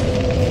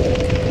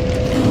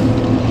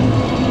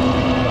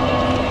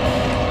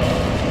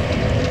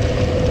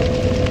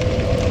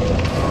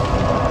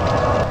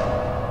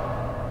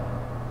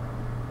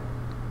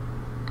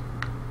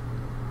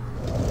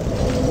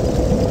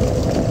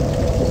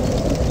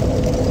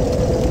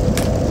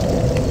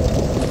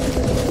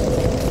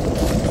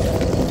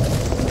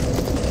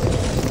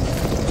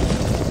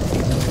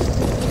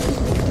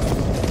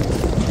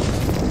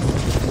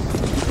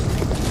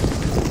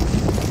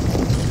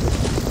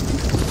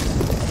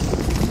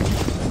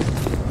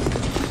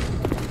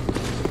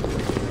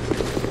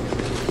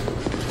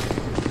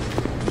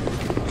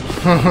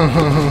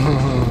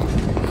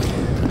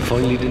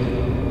 Finally did.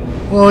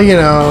 Well, you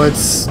know,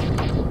 it's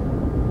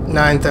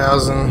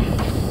 9,000.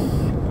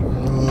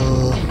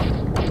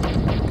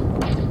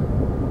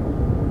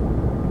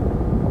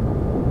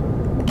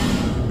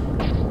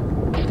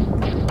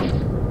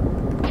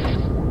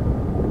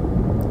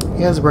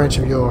 He has a branch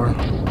of yore.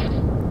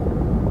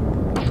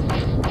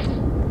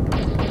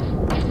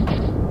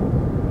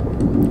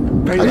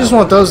 I just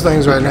want those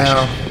things right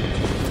now.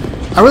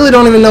 I really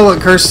don't even know what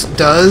Curse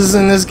does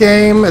in this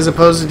game as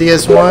opposed to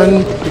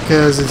DS1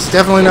 because it's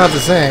definitely not the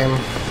same.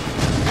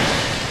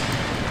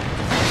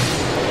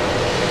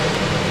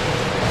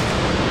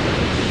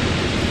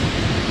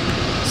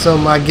 So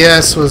my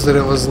guess was that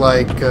it was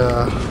like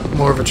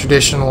more of a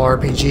traditional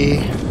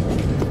RPG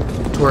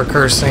to where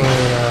cursing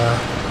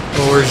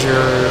lowers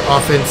your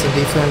offense and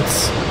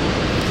defense.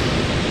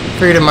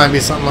 Figured it might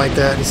be something like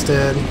that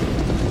instead.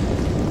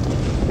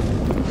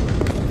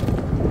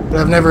 But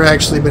I've never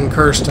actually been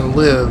cursed and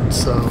lived,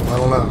 so I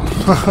don't know.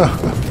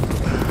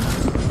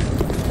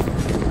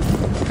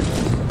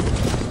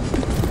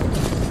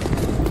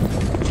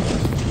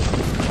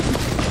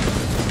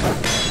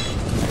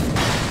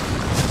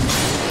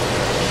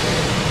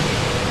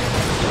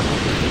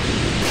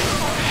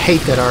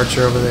 Hate that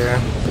archer over there.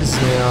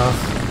 Pisses me off.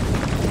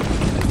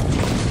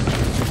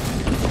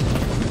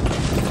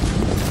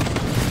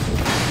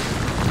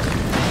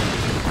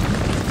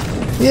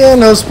 Yeah,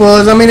 no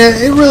spoilers. I mean,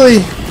 it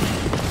really...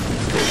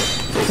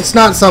 It's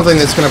not something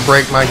that's going to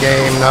break my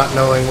game, not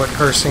knowing what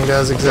cursing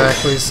does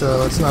exactly,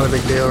 so it's not a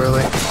big deal,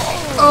 really.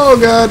 Oh,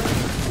 God!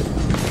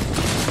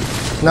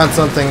 Not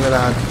something that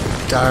I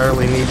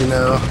direly need to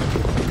know.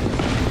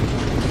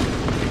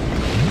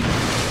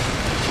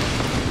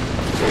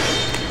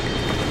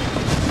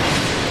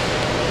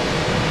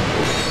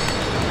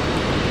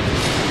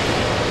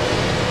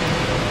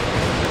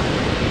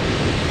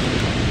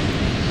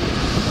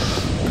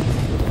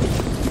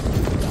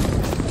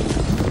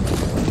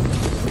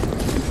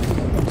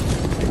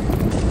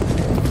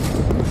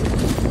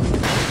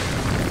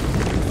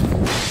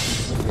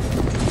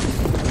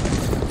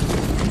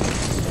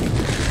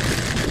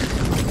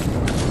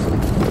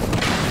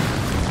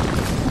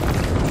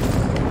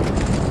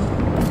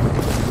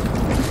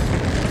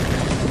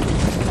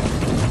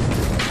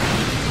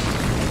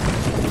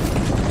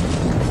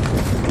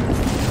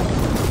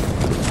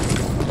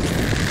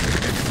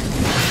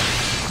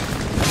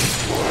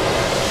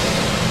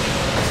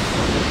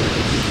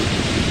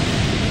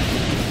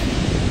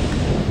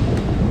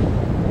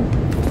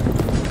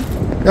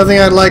 Nothing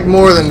I'd like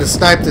more than to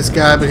snipe this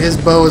guy, but his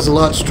bow is a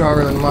lot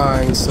stronger than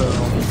mine, so...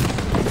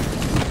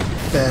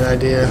 Bad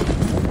idea.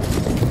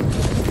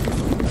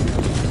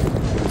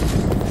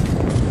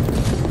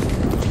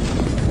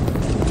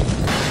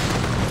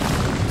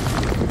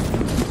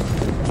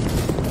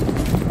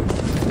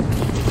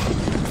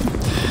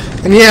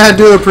 And yeah, I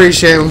do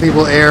appreciate when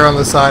people err on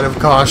the side of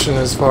caution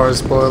as far as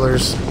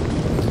spoilers.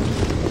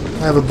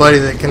 I have a buddy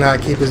that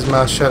cannot keep his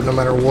mouth shut no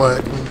matter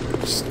what.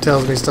 Just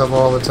tells me stuff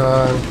all the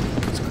time.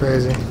 It's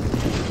crazy.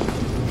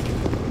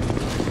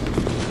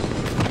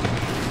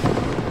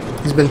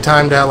 He's been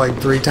timed out like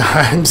 3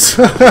 times.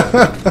 Yeah,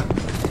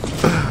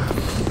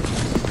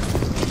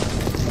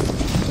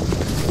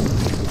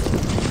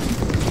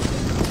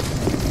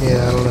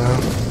 I don't know.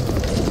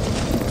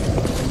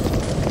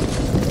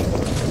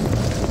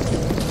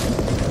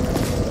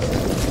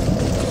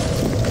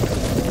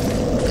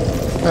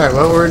 Alright,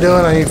 what we're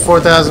doing, I need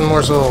 4,000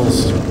 more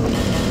souls.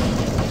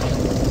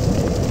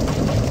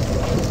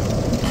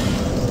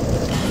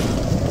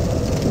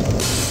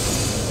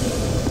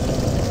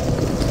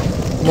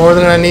 More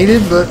than I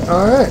needed, but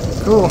alright,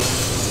 cool.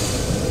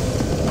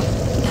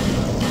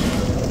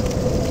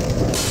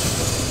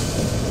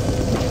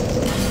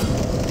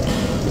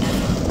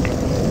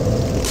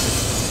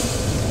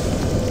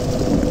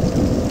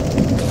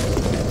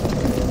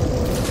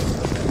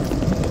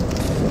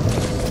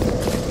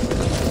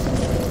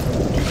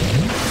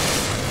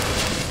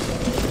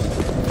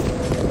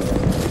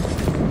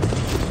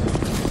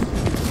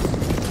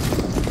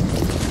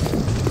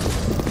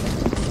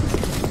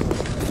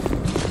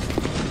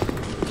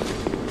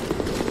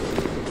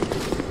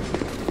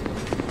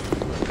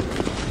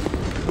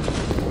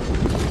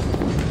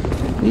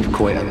 You've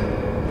quit.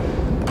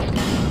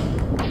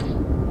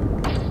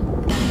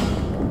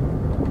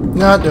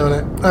 Not doing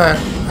it. Alright,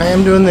 I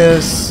am doing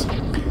this.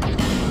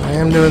 I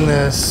am doing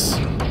this.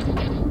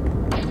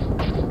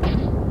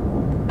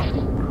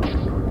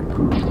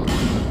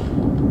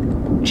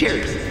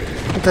 Cheers.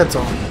 But that's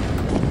all.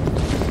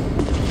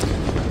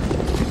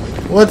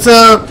 What's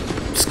up?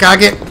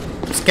 Skagit?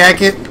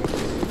 Skagit?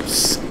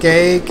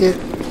 Skagit?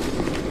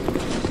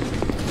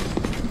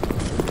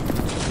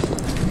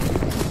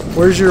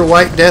 Where's your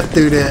white death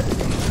dude at?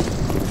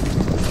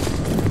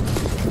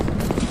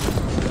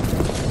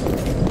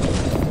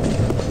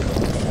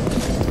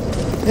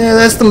 Yeah,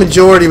 that's the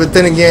majority, but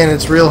then again,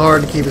 it's real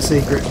hard to keep a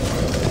secret.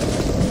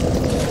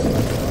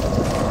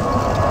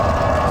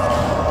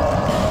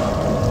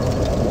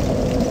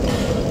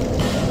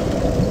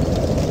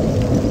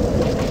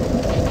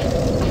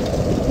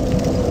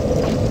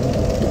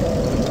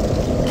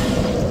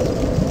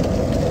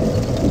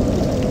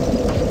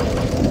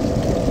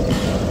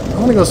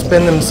 I'm gonna go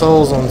spend them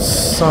souls on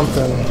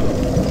something.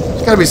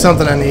 There's gotta be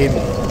something I need.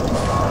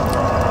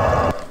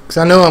 Because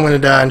I know I'm gonna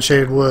die in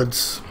Shaded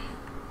Woods.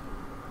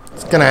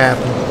 It's gonna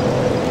happen.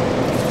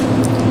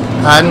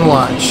 Hide and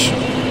watch.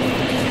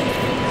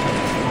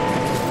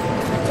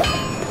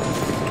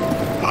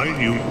 I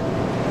knew.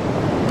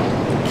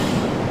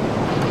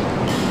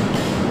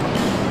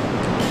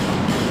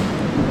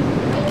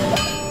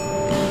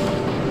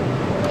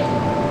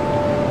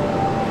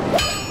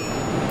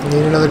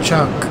 Need another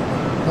chunk.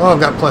 Oh, I've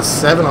got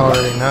 +7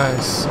 already.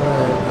 Nice.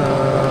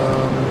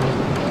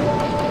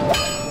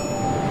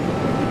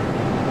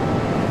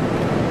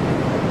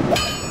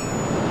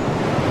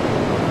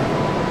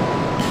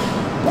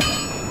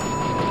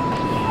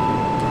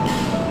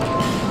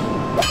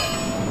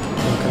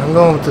 Alright, I'm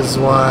going with the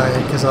Zwei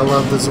because I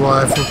love the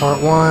Zwei from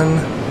part 1.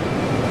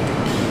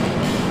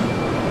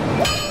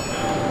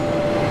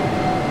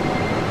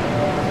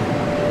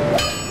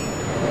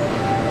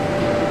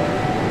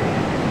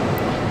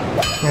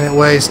 And it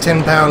weighs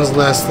 10 pounds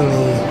less than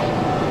the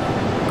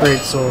Great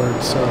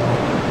Sword, so.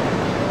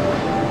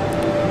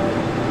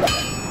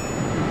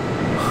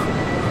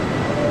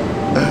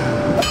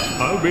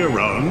 I'll be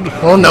around.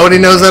 Well, nobody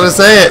knows how to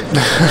say it.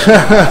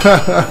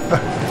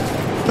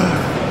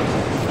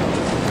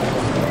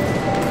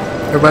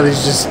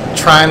 Everybody's just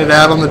trying it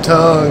out on the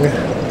tongue.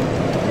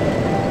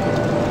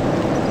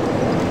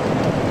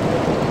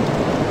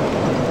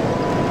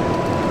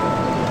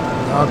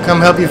 I'll come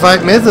help you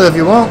fight Mytha if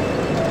you want.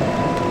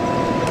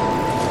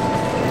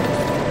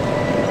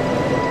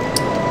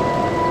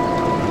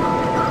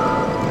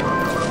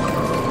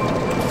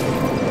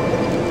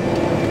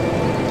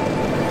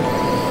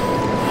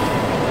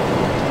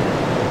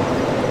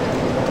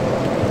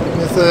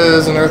 Mytha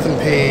is an earthen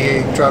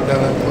pig. Drop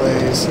down that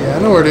place. Yeah, I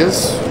know where it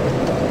is.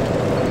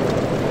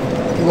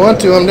 If you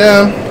want to, I'm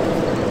down.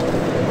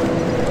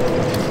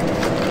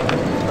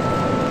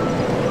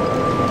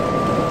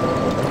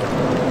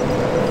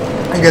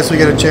 I guess we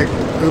gotta check.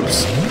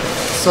 Oops.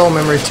 Soul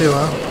memory too,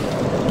 huh?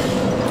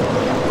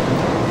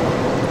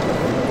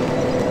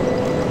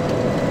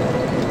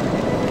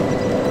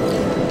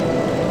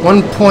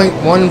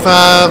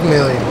 $1.15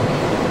 million.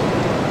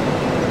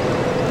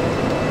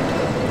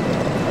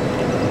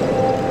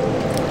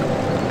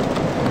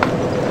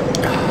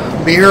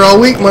 Be here all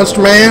week,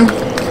 Monster Man.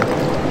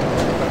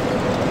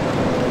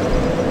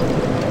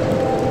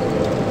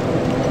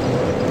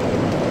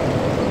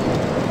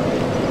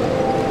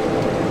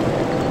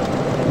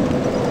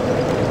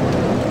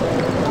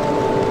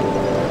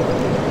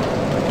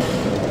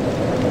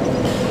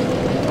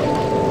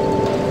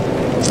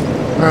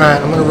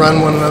 Alright, I'm gonna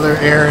run one other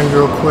errand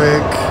real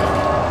quick.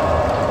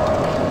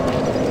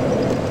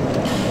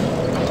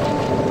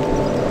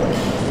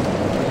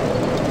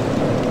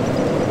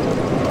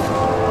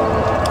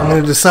 I'm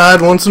gonna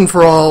decide once and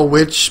for all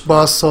which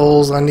boss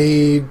souls I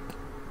need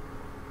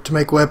to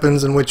make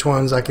weapons and which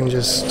ones I can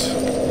just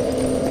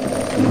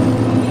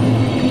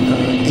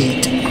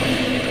eat.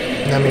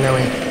 Nummy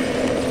nummy.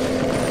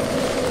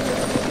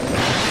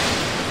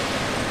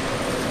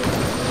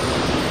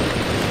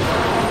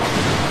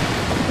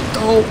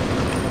 Oh!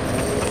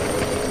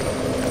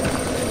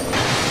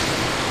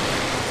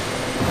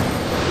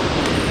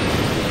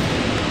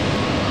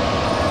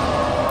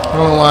 I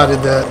don't know why I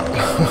did that.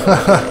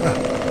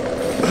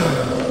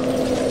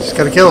 Just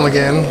gotta kill him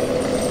again.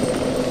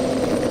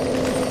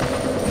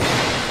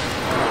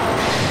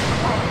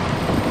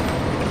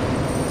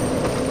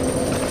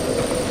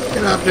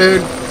 Get up,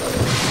 dude.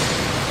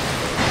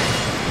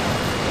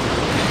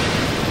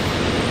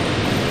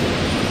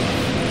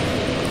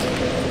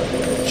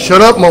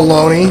 Shut up,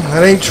 Maloney.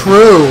 That ain't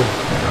true.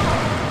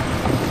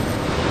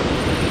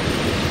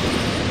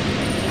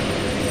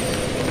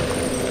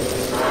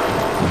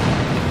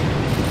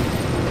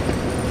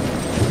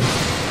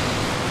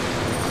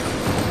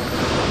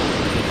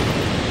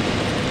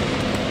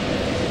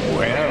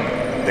 Well,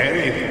 there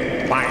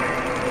is fine.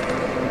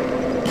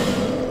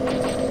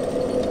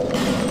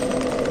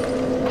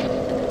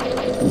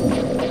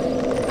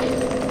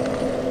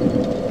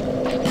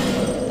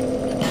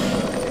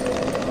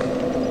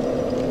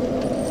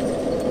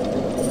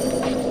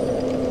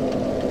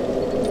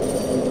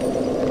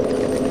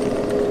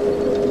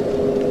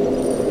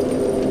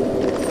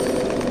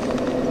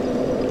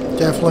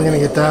 Definitely gonna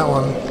get that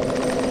one.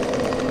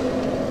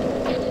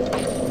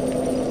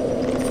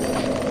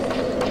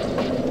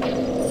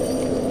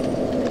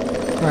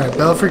 Alright,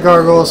 Belfry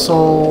Gargoyle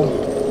Soul.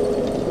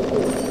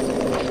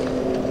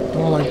 I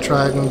don't like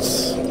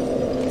tridents.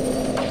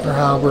 Or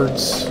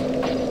halberds.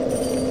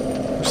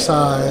 Or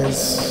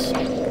size. I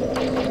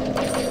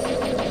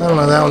don't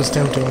know, that one's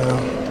tempting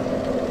though.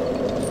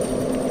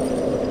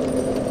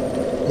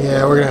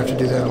 Yeah, we're gonna have to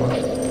do that one.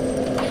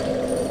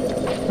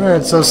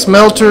 Alright, so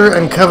Smelter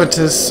and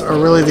Covetous are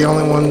really the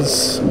only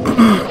ones.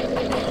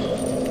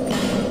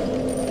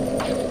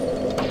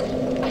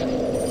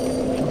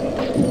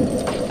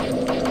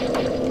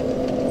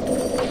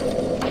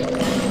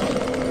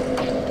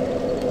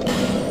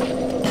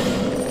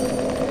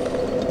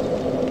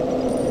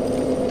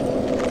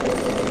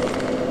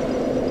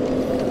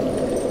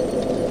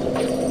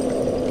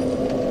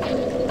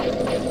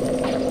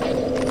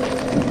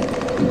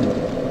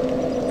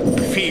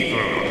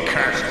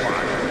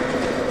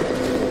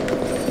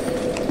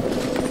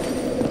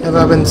 Have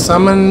I been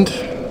summoned?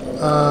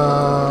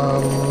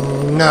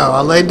 No,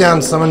 I laid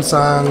down summon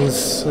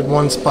signs in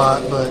one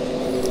spot, but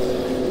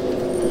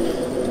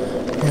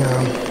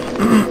yeah.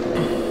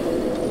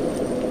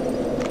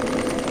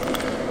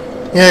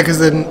 Yeah, because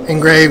the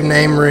engraved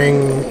name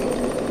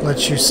ring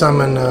lets you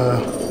summon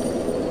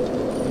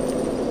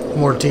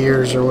more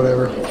tears or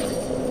whatever.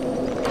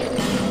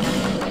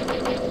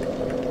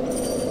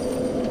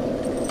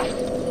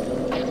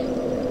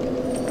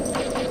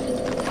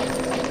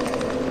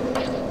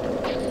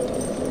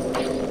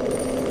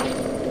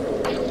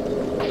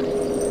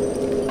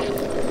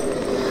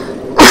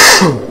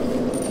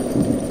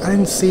 I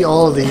didn't see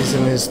all of these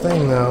in his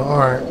thing though.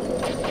 Alright.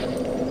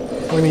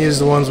 We're going to use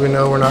the ones we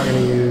know we're not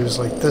going to use,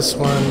 like this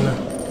one.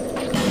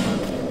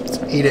 Let's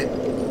eat it.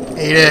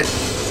 Eat it!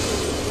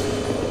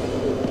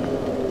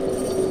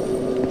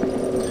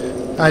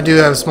 I do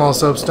have small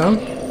soapstone.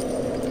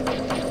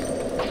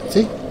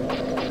 See?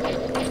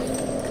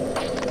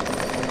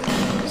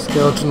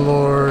 Skeleton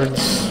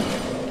Lords.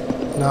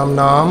 Nom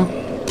nom.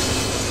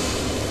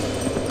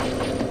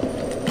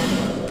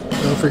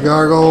 Belfry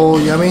Gargoyle,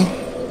 yummy.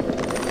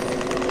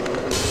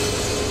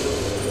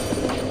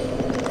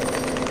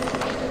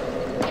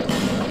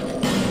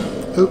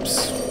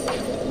 Oops.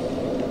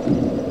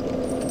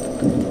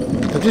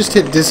 I just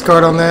hit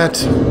discard on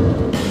that.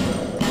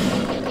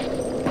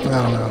 I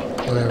don't know.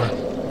 Whatever.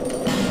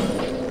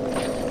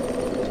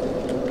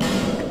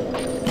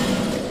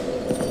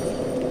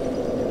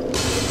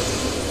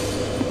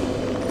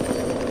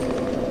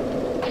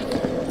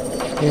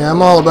 Yeah,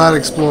 I'm all about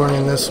exploring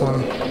in this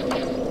one.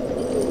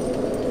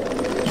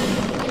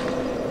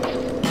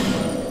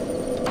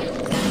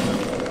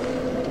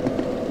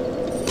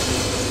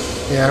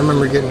 Yeah, I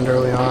remember getting it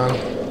early on.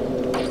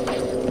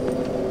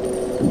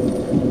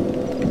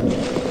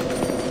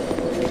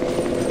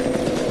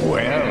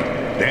 Well,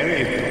 there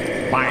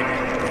is fine.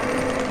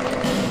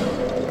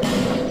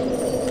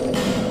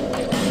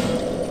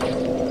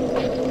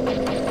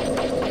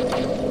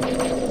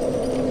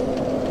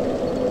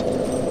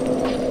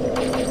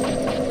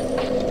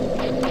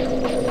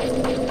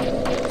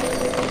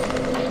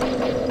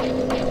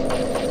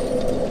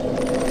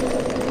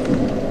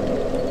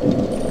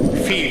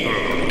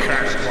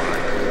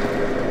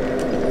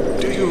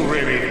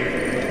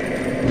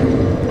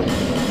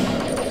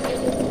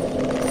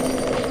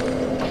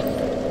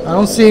 I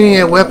don't see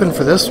any weapon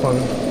for this one.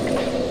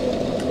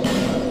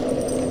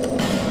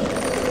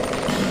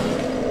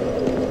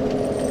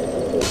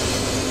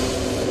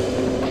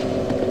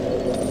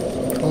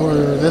 Or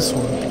this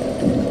one.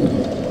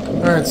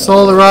 Alright,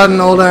 Soul of the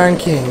Rotten Old Iron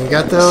King. You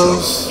got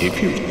those? So,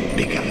 if you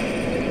pick up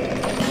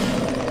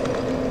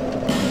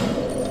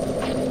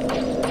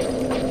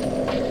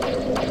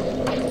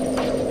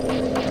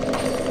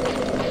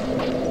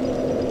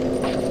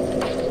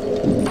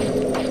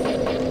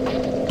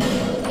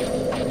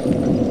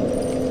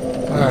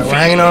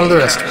hanging on to the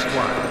rest of it.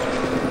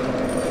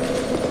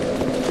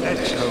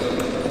 Let's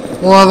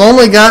hope. Well, I've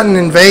only gotten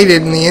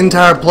invaded in the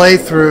entire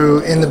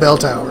playthrough in the bell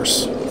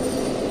towers.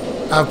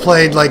 I've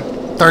played like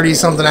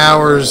 30-something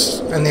hours,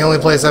 and the only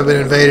place I've been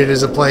invaded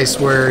is a place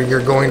where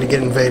you're going to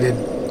get invaded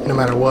no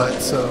matter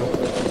what, so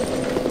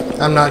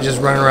I'm not just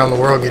running around the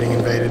world getting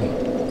invaded.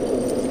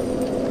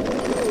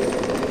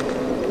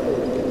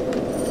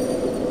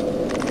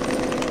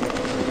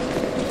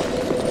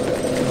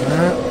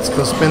 Alright, let's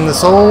go spin the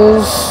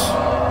souls.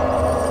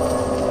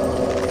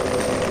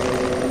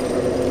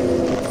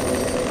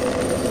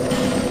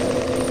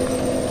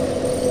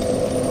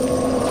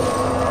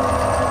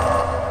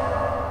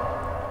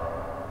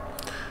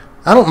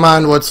 I don't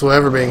mind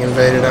whatsoever being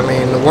invaded. I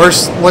mean,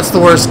 what's the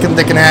worst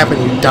that can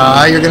happen? You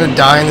die? You're gonna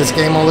die in this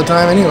game all the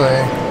time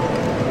anyway.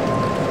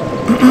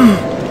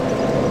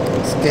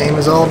 This game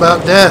is all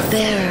about death.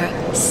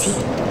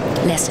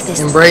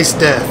 Embrace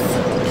death.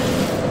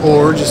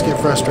 Or just get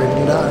frustrated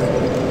and die.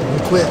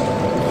 And quit.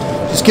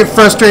 Just get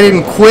frustrated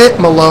and quit,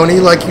 Maloney,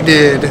 like you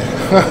did.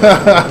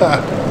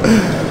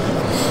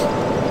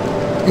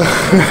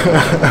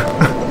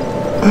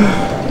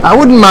 I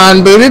wouldn't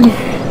mind booted.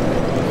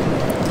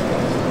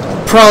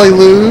 Probably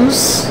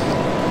lose,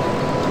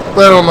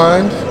 but I don't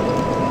mind.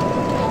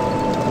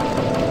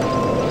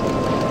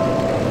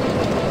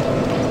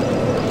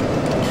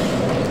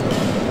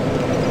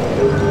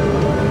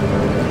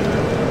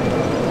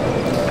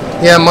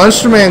 Yeah,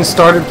 Monster Man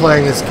started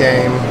playing this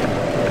game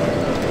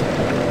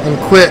and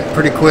quit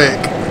pretty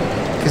quick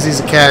because he's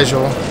a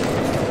casual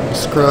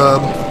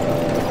scrub.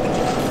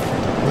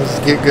 Let's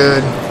get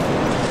good.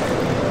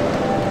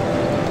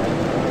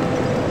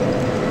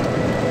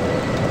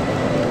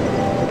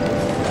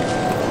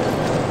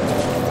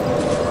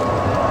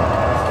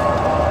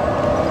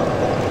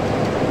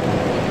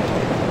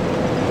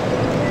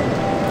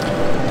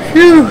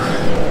 Phew.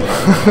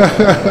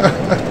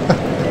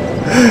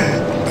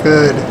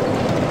 Good.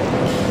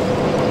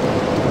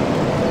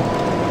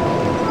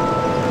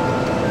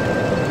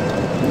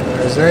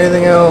 Is there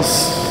anything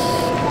else?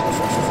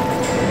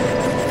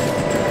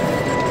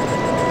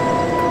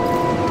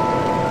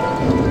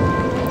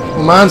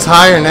 Well, mine's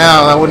higher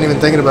now. I wasn't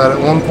even thinking about it.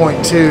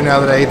 1.2 now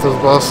that I ate those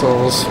boss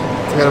souls.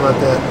 Forgot about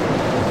that.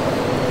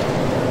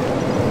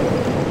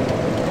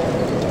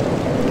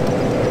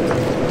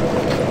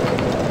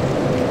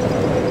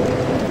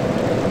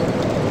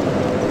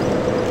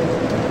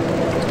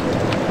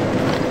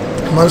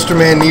 Monster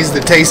Man needs the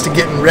taste of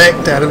getting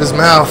wrecked out of his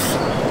mouth.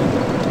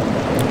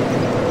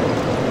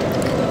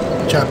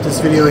 Chop this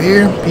video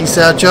here. Peace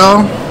out,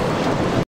 y'all.